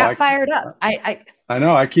late. I got fired up. I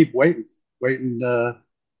know. I keep waiting to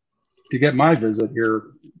get my visit here,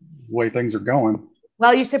 the way things are going.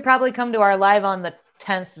 Well, you should probably come to our live on the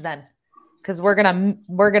 10th then, because we're gonna.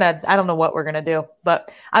 I don't know what we're gonna do,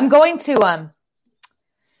 but I'm going to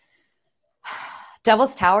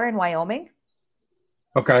Devil's Tower in Wyoming.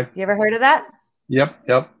 Okay. You ever heard of that?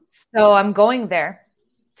 Yep. So I'm going there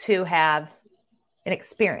to have an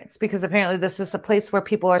experience, because apparently this is a place where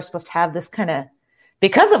people are supposed to have this kind of,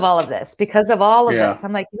 because of all of this.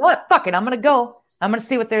 I'm like, you know what? Fuck it. I'm going to go. I'm going to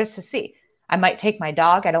see what there is to see. I might take my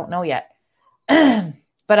dog. I don't know yet.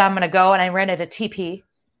 But I'm going to go, and I rented a teepee.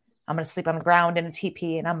 I'm going to sleep on the ground in a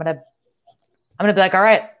teepee, and I'm going to be like, all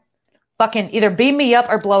right, fucking either beam me up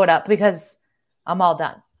or blow it up, because I'm all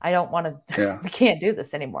done. I don't want to, yeah. We can't do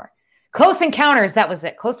this anymore. Close Encounters, that was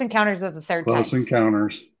it. Close Encounters of the Third Kind. Close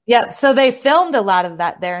Encounters. Yeah, so they filmed a lot of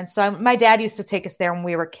that there. And so my dad used to take us there when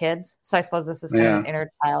we were kids. So I suppose this is kind of an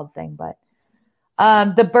inner child thing. But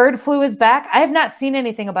the bird flu is back. I have not seen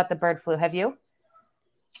anything about the bird flu. Have you?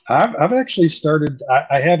 I've actually started.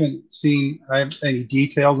 I haven't have any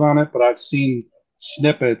details on it, but I've seen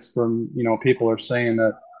snippets from, people are saying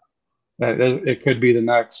that it could be the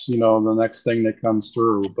next thing that comes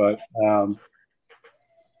through. But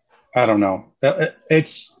I don't know.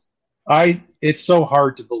 It's so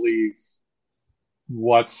hard to believe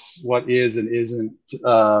what is and isn't,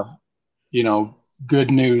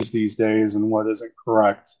 good news these days, and what isn't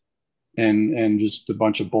correct, and just a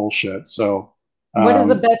bunch of bullshit. So, what is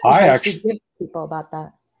the best advice you give people about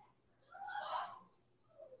that?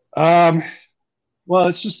 Well,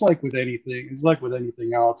 it's just like with anything. It's like with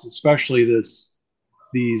anything else, especially these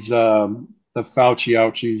the Fauci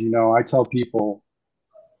ouchies. I tell people,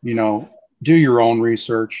 do your own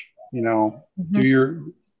research.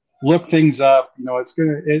 Look things up.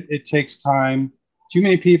 It takes time. Too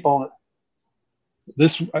many people.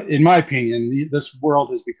 In my opinion, this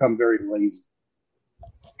world has become very lazy.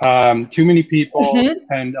 Too many people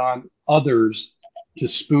depend on others to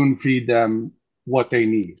spoon feed them what they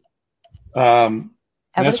need.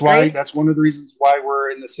 That's one of the reasons why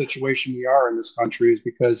we're in the situation we are in this country, is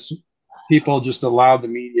because people just allowed the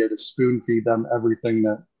media to spoon feed them everything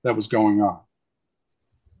that was going on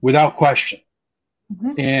without question.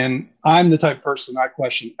 And I'm the type of person, I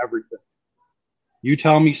question everything. You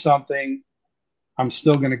tell me something, I'm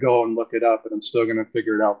still going to go and look it up, and I'm still going to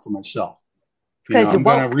figure it out for myself. I'm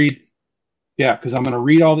going to read. Yeah, because I'm going to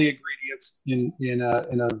read all the ingredients in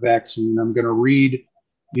a vaccine. I'm going to read,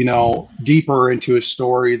 deeper into a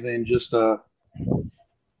story than just a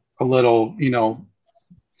little,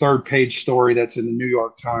 third page story that's in the New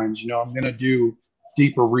York Times. I'm going to do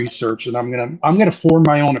deeper research, and I'm going to form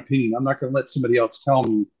my own opinion. I'm not going to let somebody else tell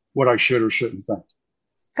me what I should or shouldn't think.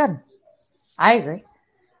 Good. I agree.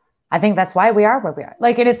 I think that's why we are where we are.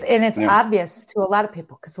 Like, and it's obvious to a lot of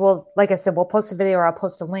people, because like I said, we'll post a video or I'll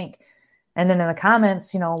post a link. And then in the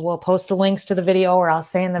comments, we'll post the links to the video, or I'll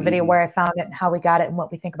say in the video where I found it and how we got it and what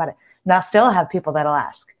we think about it. And I'll still have people that'll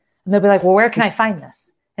ask, and they'll be like, well, where can I find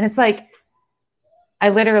this? And it's like, I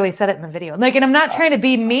literally said it in the video. Like, and I'm not trying to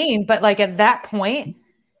be mean, but like at that point,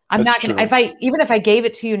 I'm not going to, even if I gave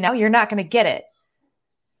it to you now, you're not going to get it,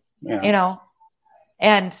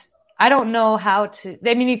 and I don't know how to,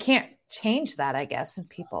 you can't change that, I guess, in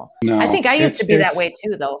people. No, I think I used to be that way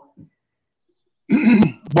too, though.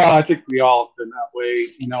 Well, I think we all have been that way,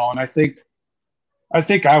 and I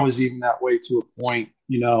think I was even that way to a point,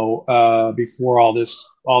 before all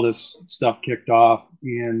this stuff kicked off,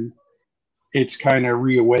 and it's kind of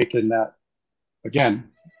reawakened again,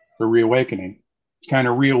 the reawakening. It's kind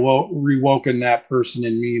of rewoken that person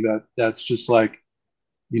in me that's just like,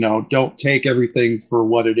 don't take everything for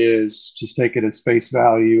what it is. Just take it as face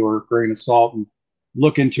value or a grain of salt and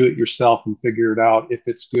look into it yourself and figure it out if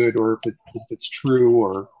it's good or if it's true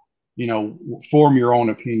or, form your own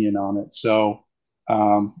opinion on it. So,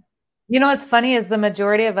 What's funny is the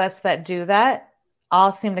majority of us that do that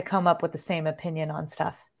all seem to come up with the same opinion on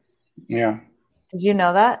stuff. Yeah. Did you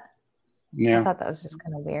know that? Yeah. I thought that was just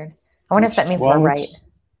kind of weird. I wonder if that means we're right.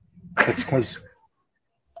 It's because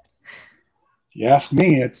you ask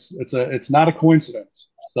me, it's not a coincidence.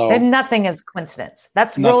 So and nothing is coincidence.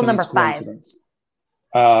 That's rule number 5.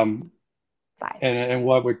 5. 5. And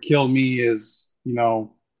what would kill me is,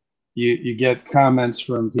 you get comments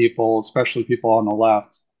from people, especially people on the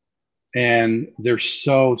left, and they're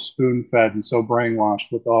so spoon-fed and so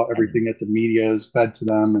brainwashed with everything that the media is fed to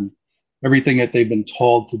them and everything that they've been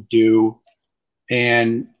told to do.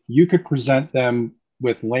 And you could present them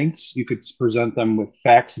with links. You could present them with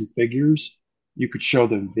facts and figures. You could show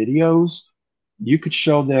them videos. You could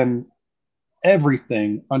show them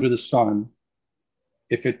everything under the sun.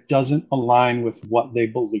 If it doesn't align with what they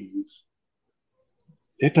believe,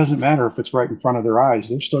 it doesn't matter if it's right in front of their eyes.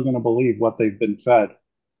 They're still going to believe what they've been fed.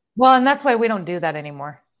 Well, and that's why we don't do that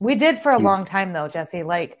anymore. We did for a long time, though, Jesse.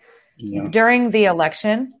 Like during the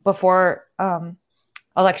election, before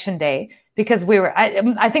election day, because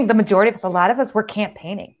I think the majority of us, a lot of us were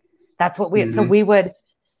campaigning. That's what we, so we would,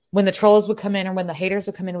 when the trolls would come in or when the haters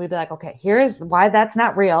would come in, we'd be like, okay, here's why that's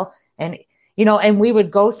not real. And, and we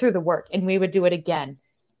would go through the work and we would do it again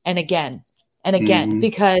and again and again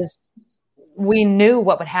because we knew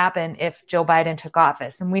what would happen if Joe Biden took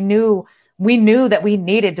office. And we knew that we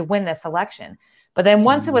needed to win this election. But then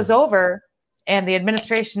once it was over and the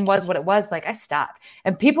administration was what it was, like I stopped.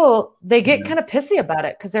 And people, they get kind of pissy about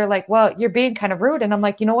it because they're like, well, you're being kind of rude. And I'm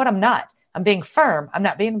like, you know what? I'm not. I'm being firm. I'm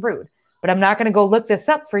not being rude. But I'm not going to go look this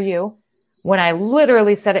up for you when I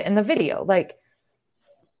literally said it in the video. Like,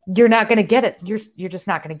 you're not going to get it. You're just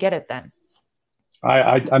not going to get it then.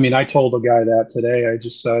 I mean, I told a guy that today. I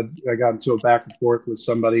just said, I got into a back and forth with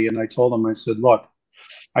somebody and I told him, I said, look,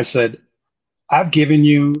 I've given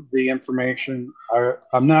you the information.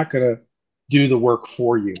 I'm not going to do the work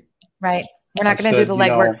for you. Right. We're not going to do the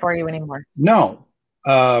legwork for you anymore. No.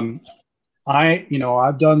 I've done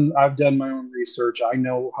my own research. I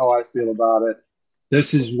know how I feel about it.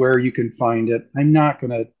 This is where you can find it. I'm not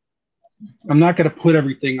going to put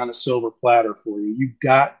everything on a silver platter for you. You've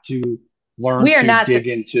got to learn to dig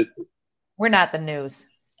into. We're not the news.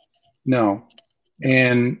 No.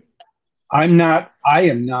 And I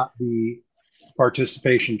am not the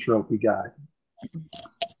participation trophy guy.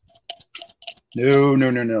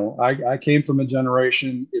 No. I came from a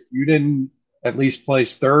generation. If you didn't at least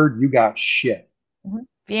place third, you got shit.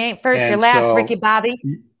 If you ain't first, you're last, Ricky Bobby.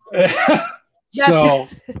 So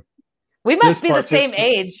we must be the same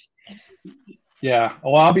age. Yeah.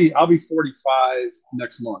 Well, I'll be 45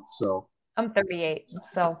 next month. So I'm 38.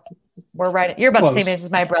 So we're right. You're about the same age as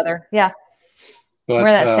my brother. Yeah. But, we're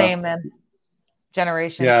that same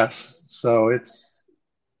generation. Yes. So it's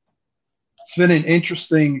been an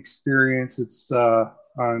interesting experience. It's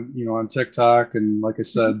on TikTok, and like I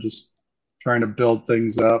said, just trying to build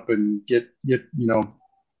things up and get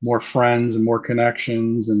more friends and more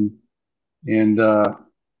connections, and it's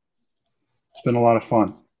been a lot of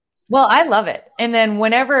fun. Well, I love it. And then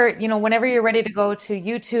whenever you're ready to go to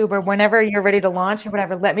YouTube or whenever you're ready to launch or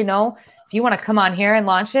whatever, let me know. If you want to come on here and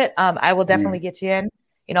launch it, I will definitely get you in.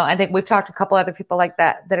 I think we've talked to a couple other people like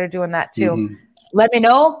that are doing that too. Let me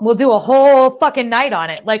know. We'll do a whole fucking night on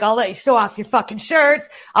it. Like, I'll let you show off your fucking shirts.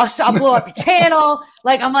 I'll blow up your channel.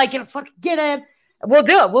 Like, I'm like, get him. We'll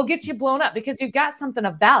do it. We'll get you blown up because you've got something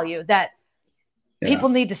of value that people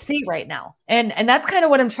need to see right now. And that's kind of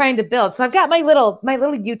what I'm trying to build. So I've got my little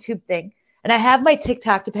YouTube thing, and I have my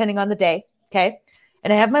TikTok depending on the day. Okay.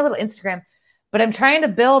 And I have my little Instagram, but I'm trying to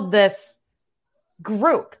build this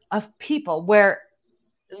group of people where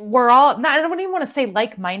we're all not, I don't even want to say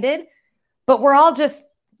like-minded, but we're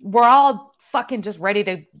all fucking just ready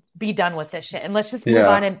to be done with this shit. And let's just move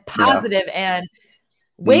on and positive and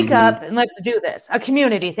wake up and let's do this. A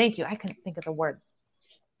community. Thank you. I couldn't think of the word.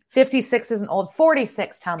 56 isn't old.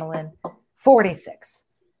 46, Tomalyn. 46.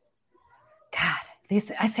 God,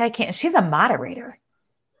 I say I can't. She's a moderator.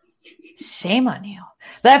 Shame on you.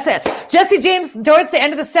 That's it. Jesse James, towards the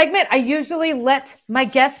end of the segment, I usually let my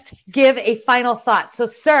guest give a final thought. So,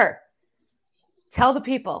 sir, tell the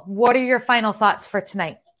people, what are your final thoughts for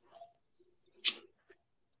tonight?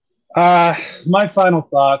 My final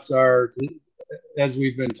thoughts are, as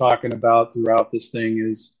we've been talking about throughout this thing,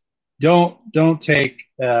 is don't take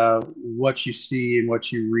what you see and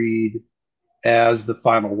what you read as the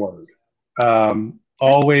final word.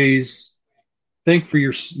 Always think for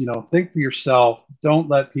yourself. Don't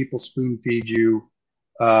let people spoon feed you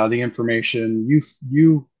the information.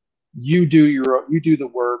 You do the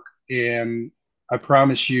work, and I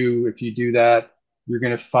promise you, if you do that, you're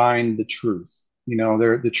going to find the truth.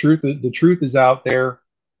 The truth is out there,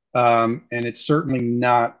 and it's certainly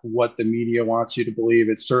not what the media wants you to believe.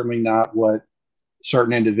 It's certainly not what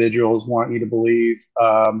certain individuals want you to believe.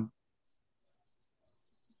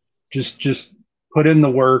 Just put in the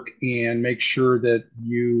work and make sure that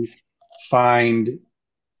you find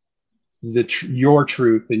your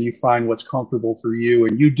truth, and you find what's comfortable for you,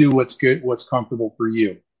 and you do what's comfortable for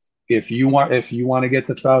you. If you want to get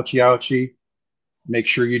the Fauci ouchie, make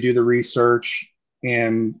sure you do the research.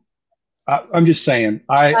 And I'm just saying,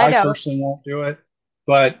 I I know. personally won't do it,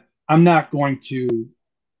 but I'm not going to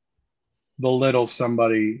belittle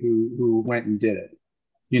somebody who went and did it.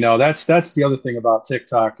 That's the other thing about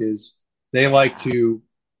TikTok is they like to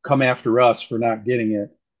come after us for not getting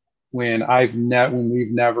it when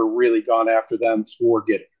we've never really gone after them for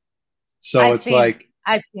getting it. So I've it's seen like,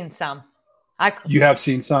 I've seen some. I you have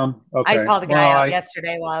seen some? I Okay. called a Well, guy out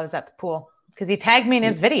yesterday while I was at the pool because he tagged me in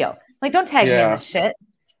his video. Like, don't tag me in yeah, this shit.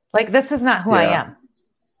 Like, this is not who I yeah. am.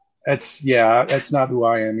 That's not who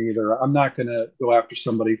I am either. I'm not going to go after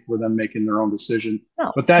somebody for them making their own decision.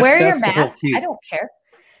 No, But that's wear your that's the whole mask. I key. don't care.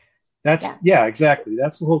 That's Yeah, Yeah, exactly.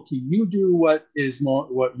 That's the whole key. You do what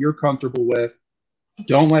you're comfortable with.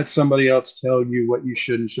 Don't let somebody else tell you what you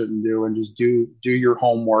should and shouldn't do, and just do your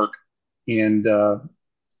homework, and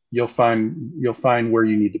you'll find where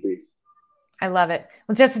you need to be. I love it.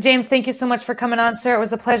 Well, Jesse James, thank you so much for coming on, sir. It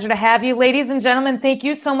was a pleasure to have you. Ladies and gentlemen, thank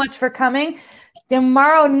you so much for coming.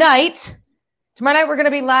 Tomorrow night, we're going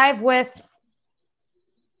to be live with,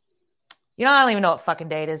 I don't even know what fucking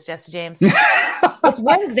day it is, Jesse James. It's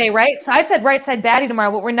Wednesday, right? So I said Right Side Baddie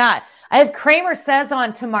tomorrow, but we're not. I have Kramer Says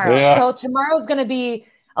on tomorrow. Yeah. So tomorrow's going to be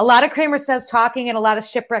a lot of Kramer Says talking and a lot of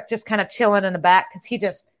Shipwreck just kind of chilling in the back because he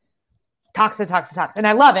just talks and talks and talks. And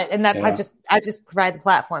I love it. And that's Yeah. I just provide the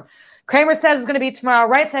platform. Kramer Says is going to be tomorrow,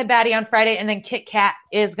 Right Side Baddie on Friday, and then Kit Kat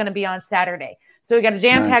is going to be on Saturday. So we got a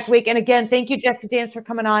jam-packed Nice. week. And again, thank you, Jesse James, for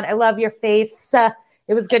coming on. I love your face.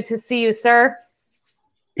 It was good to see you, sir.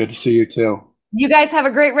 Good to see you too. You guys have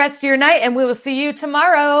a great rest of your night, and we will see you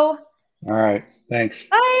tomorrow. All right. Thanks.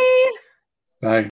 Bye. Bye.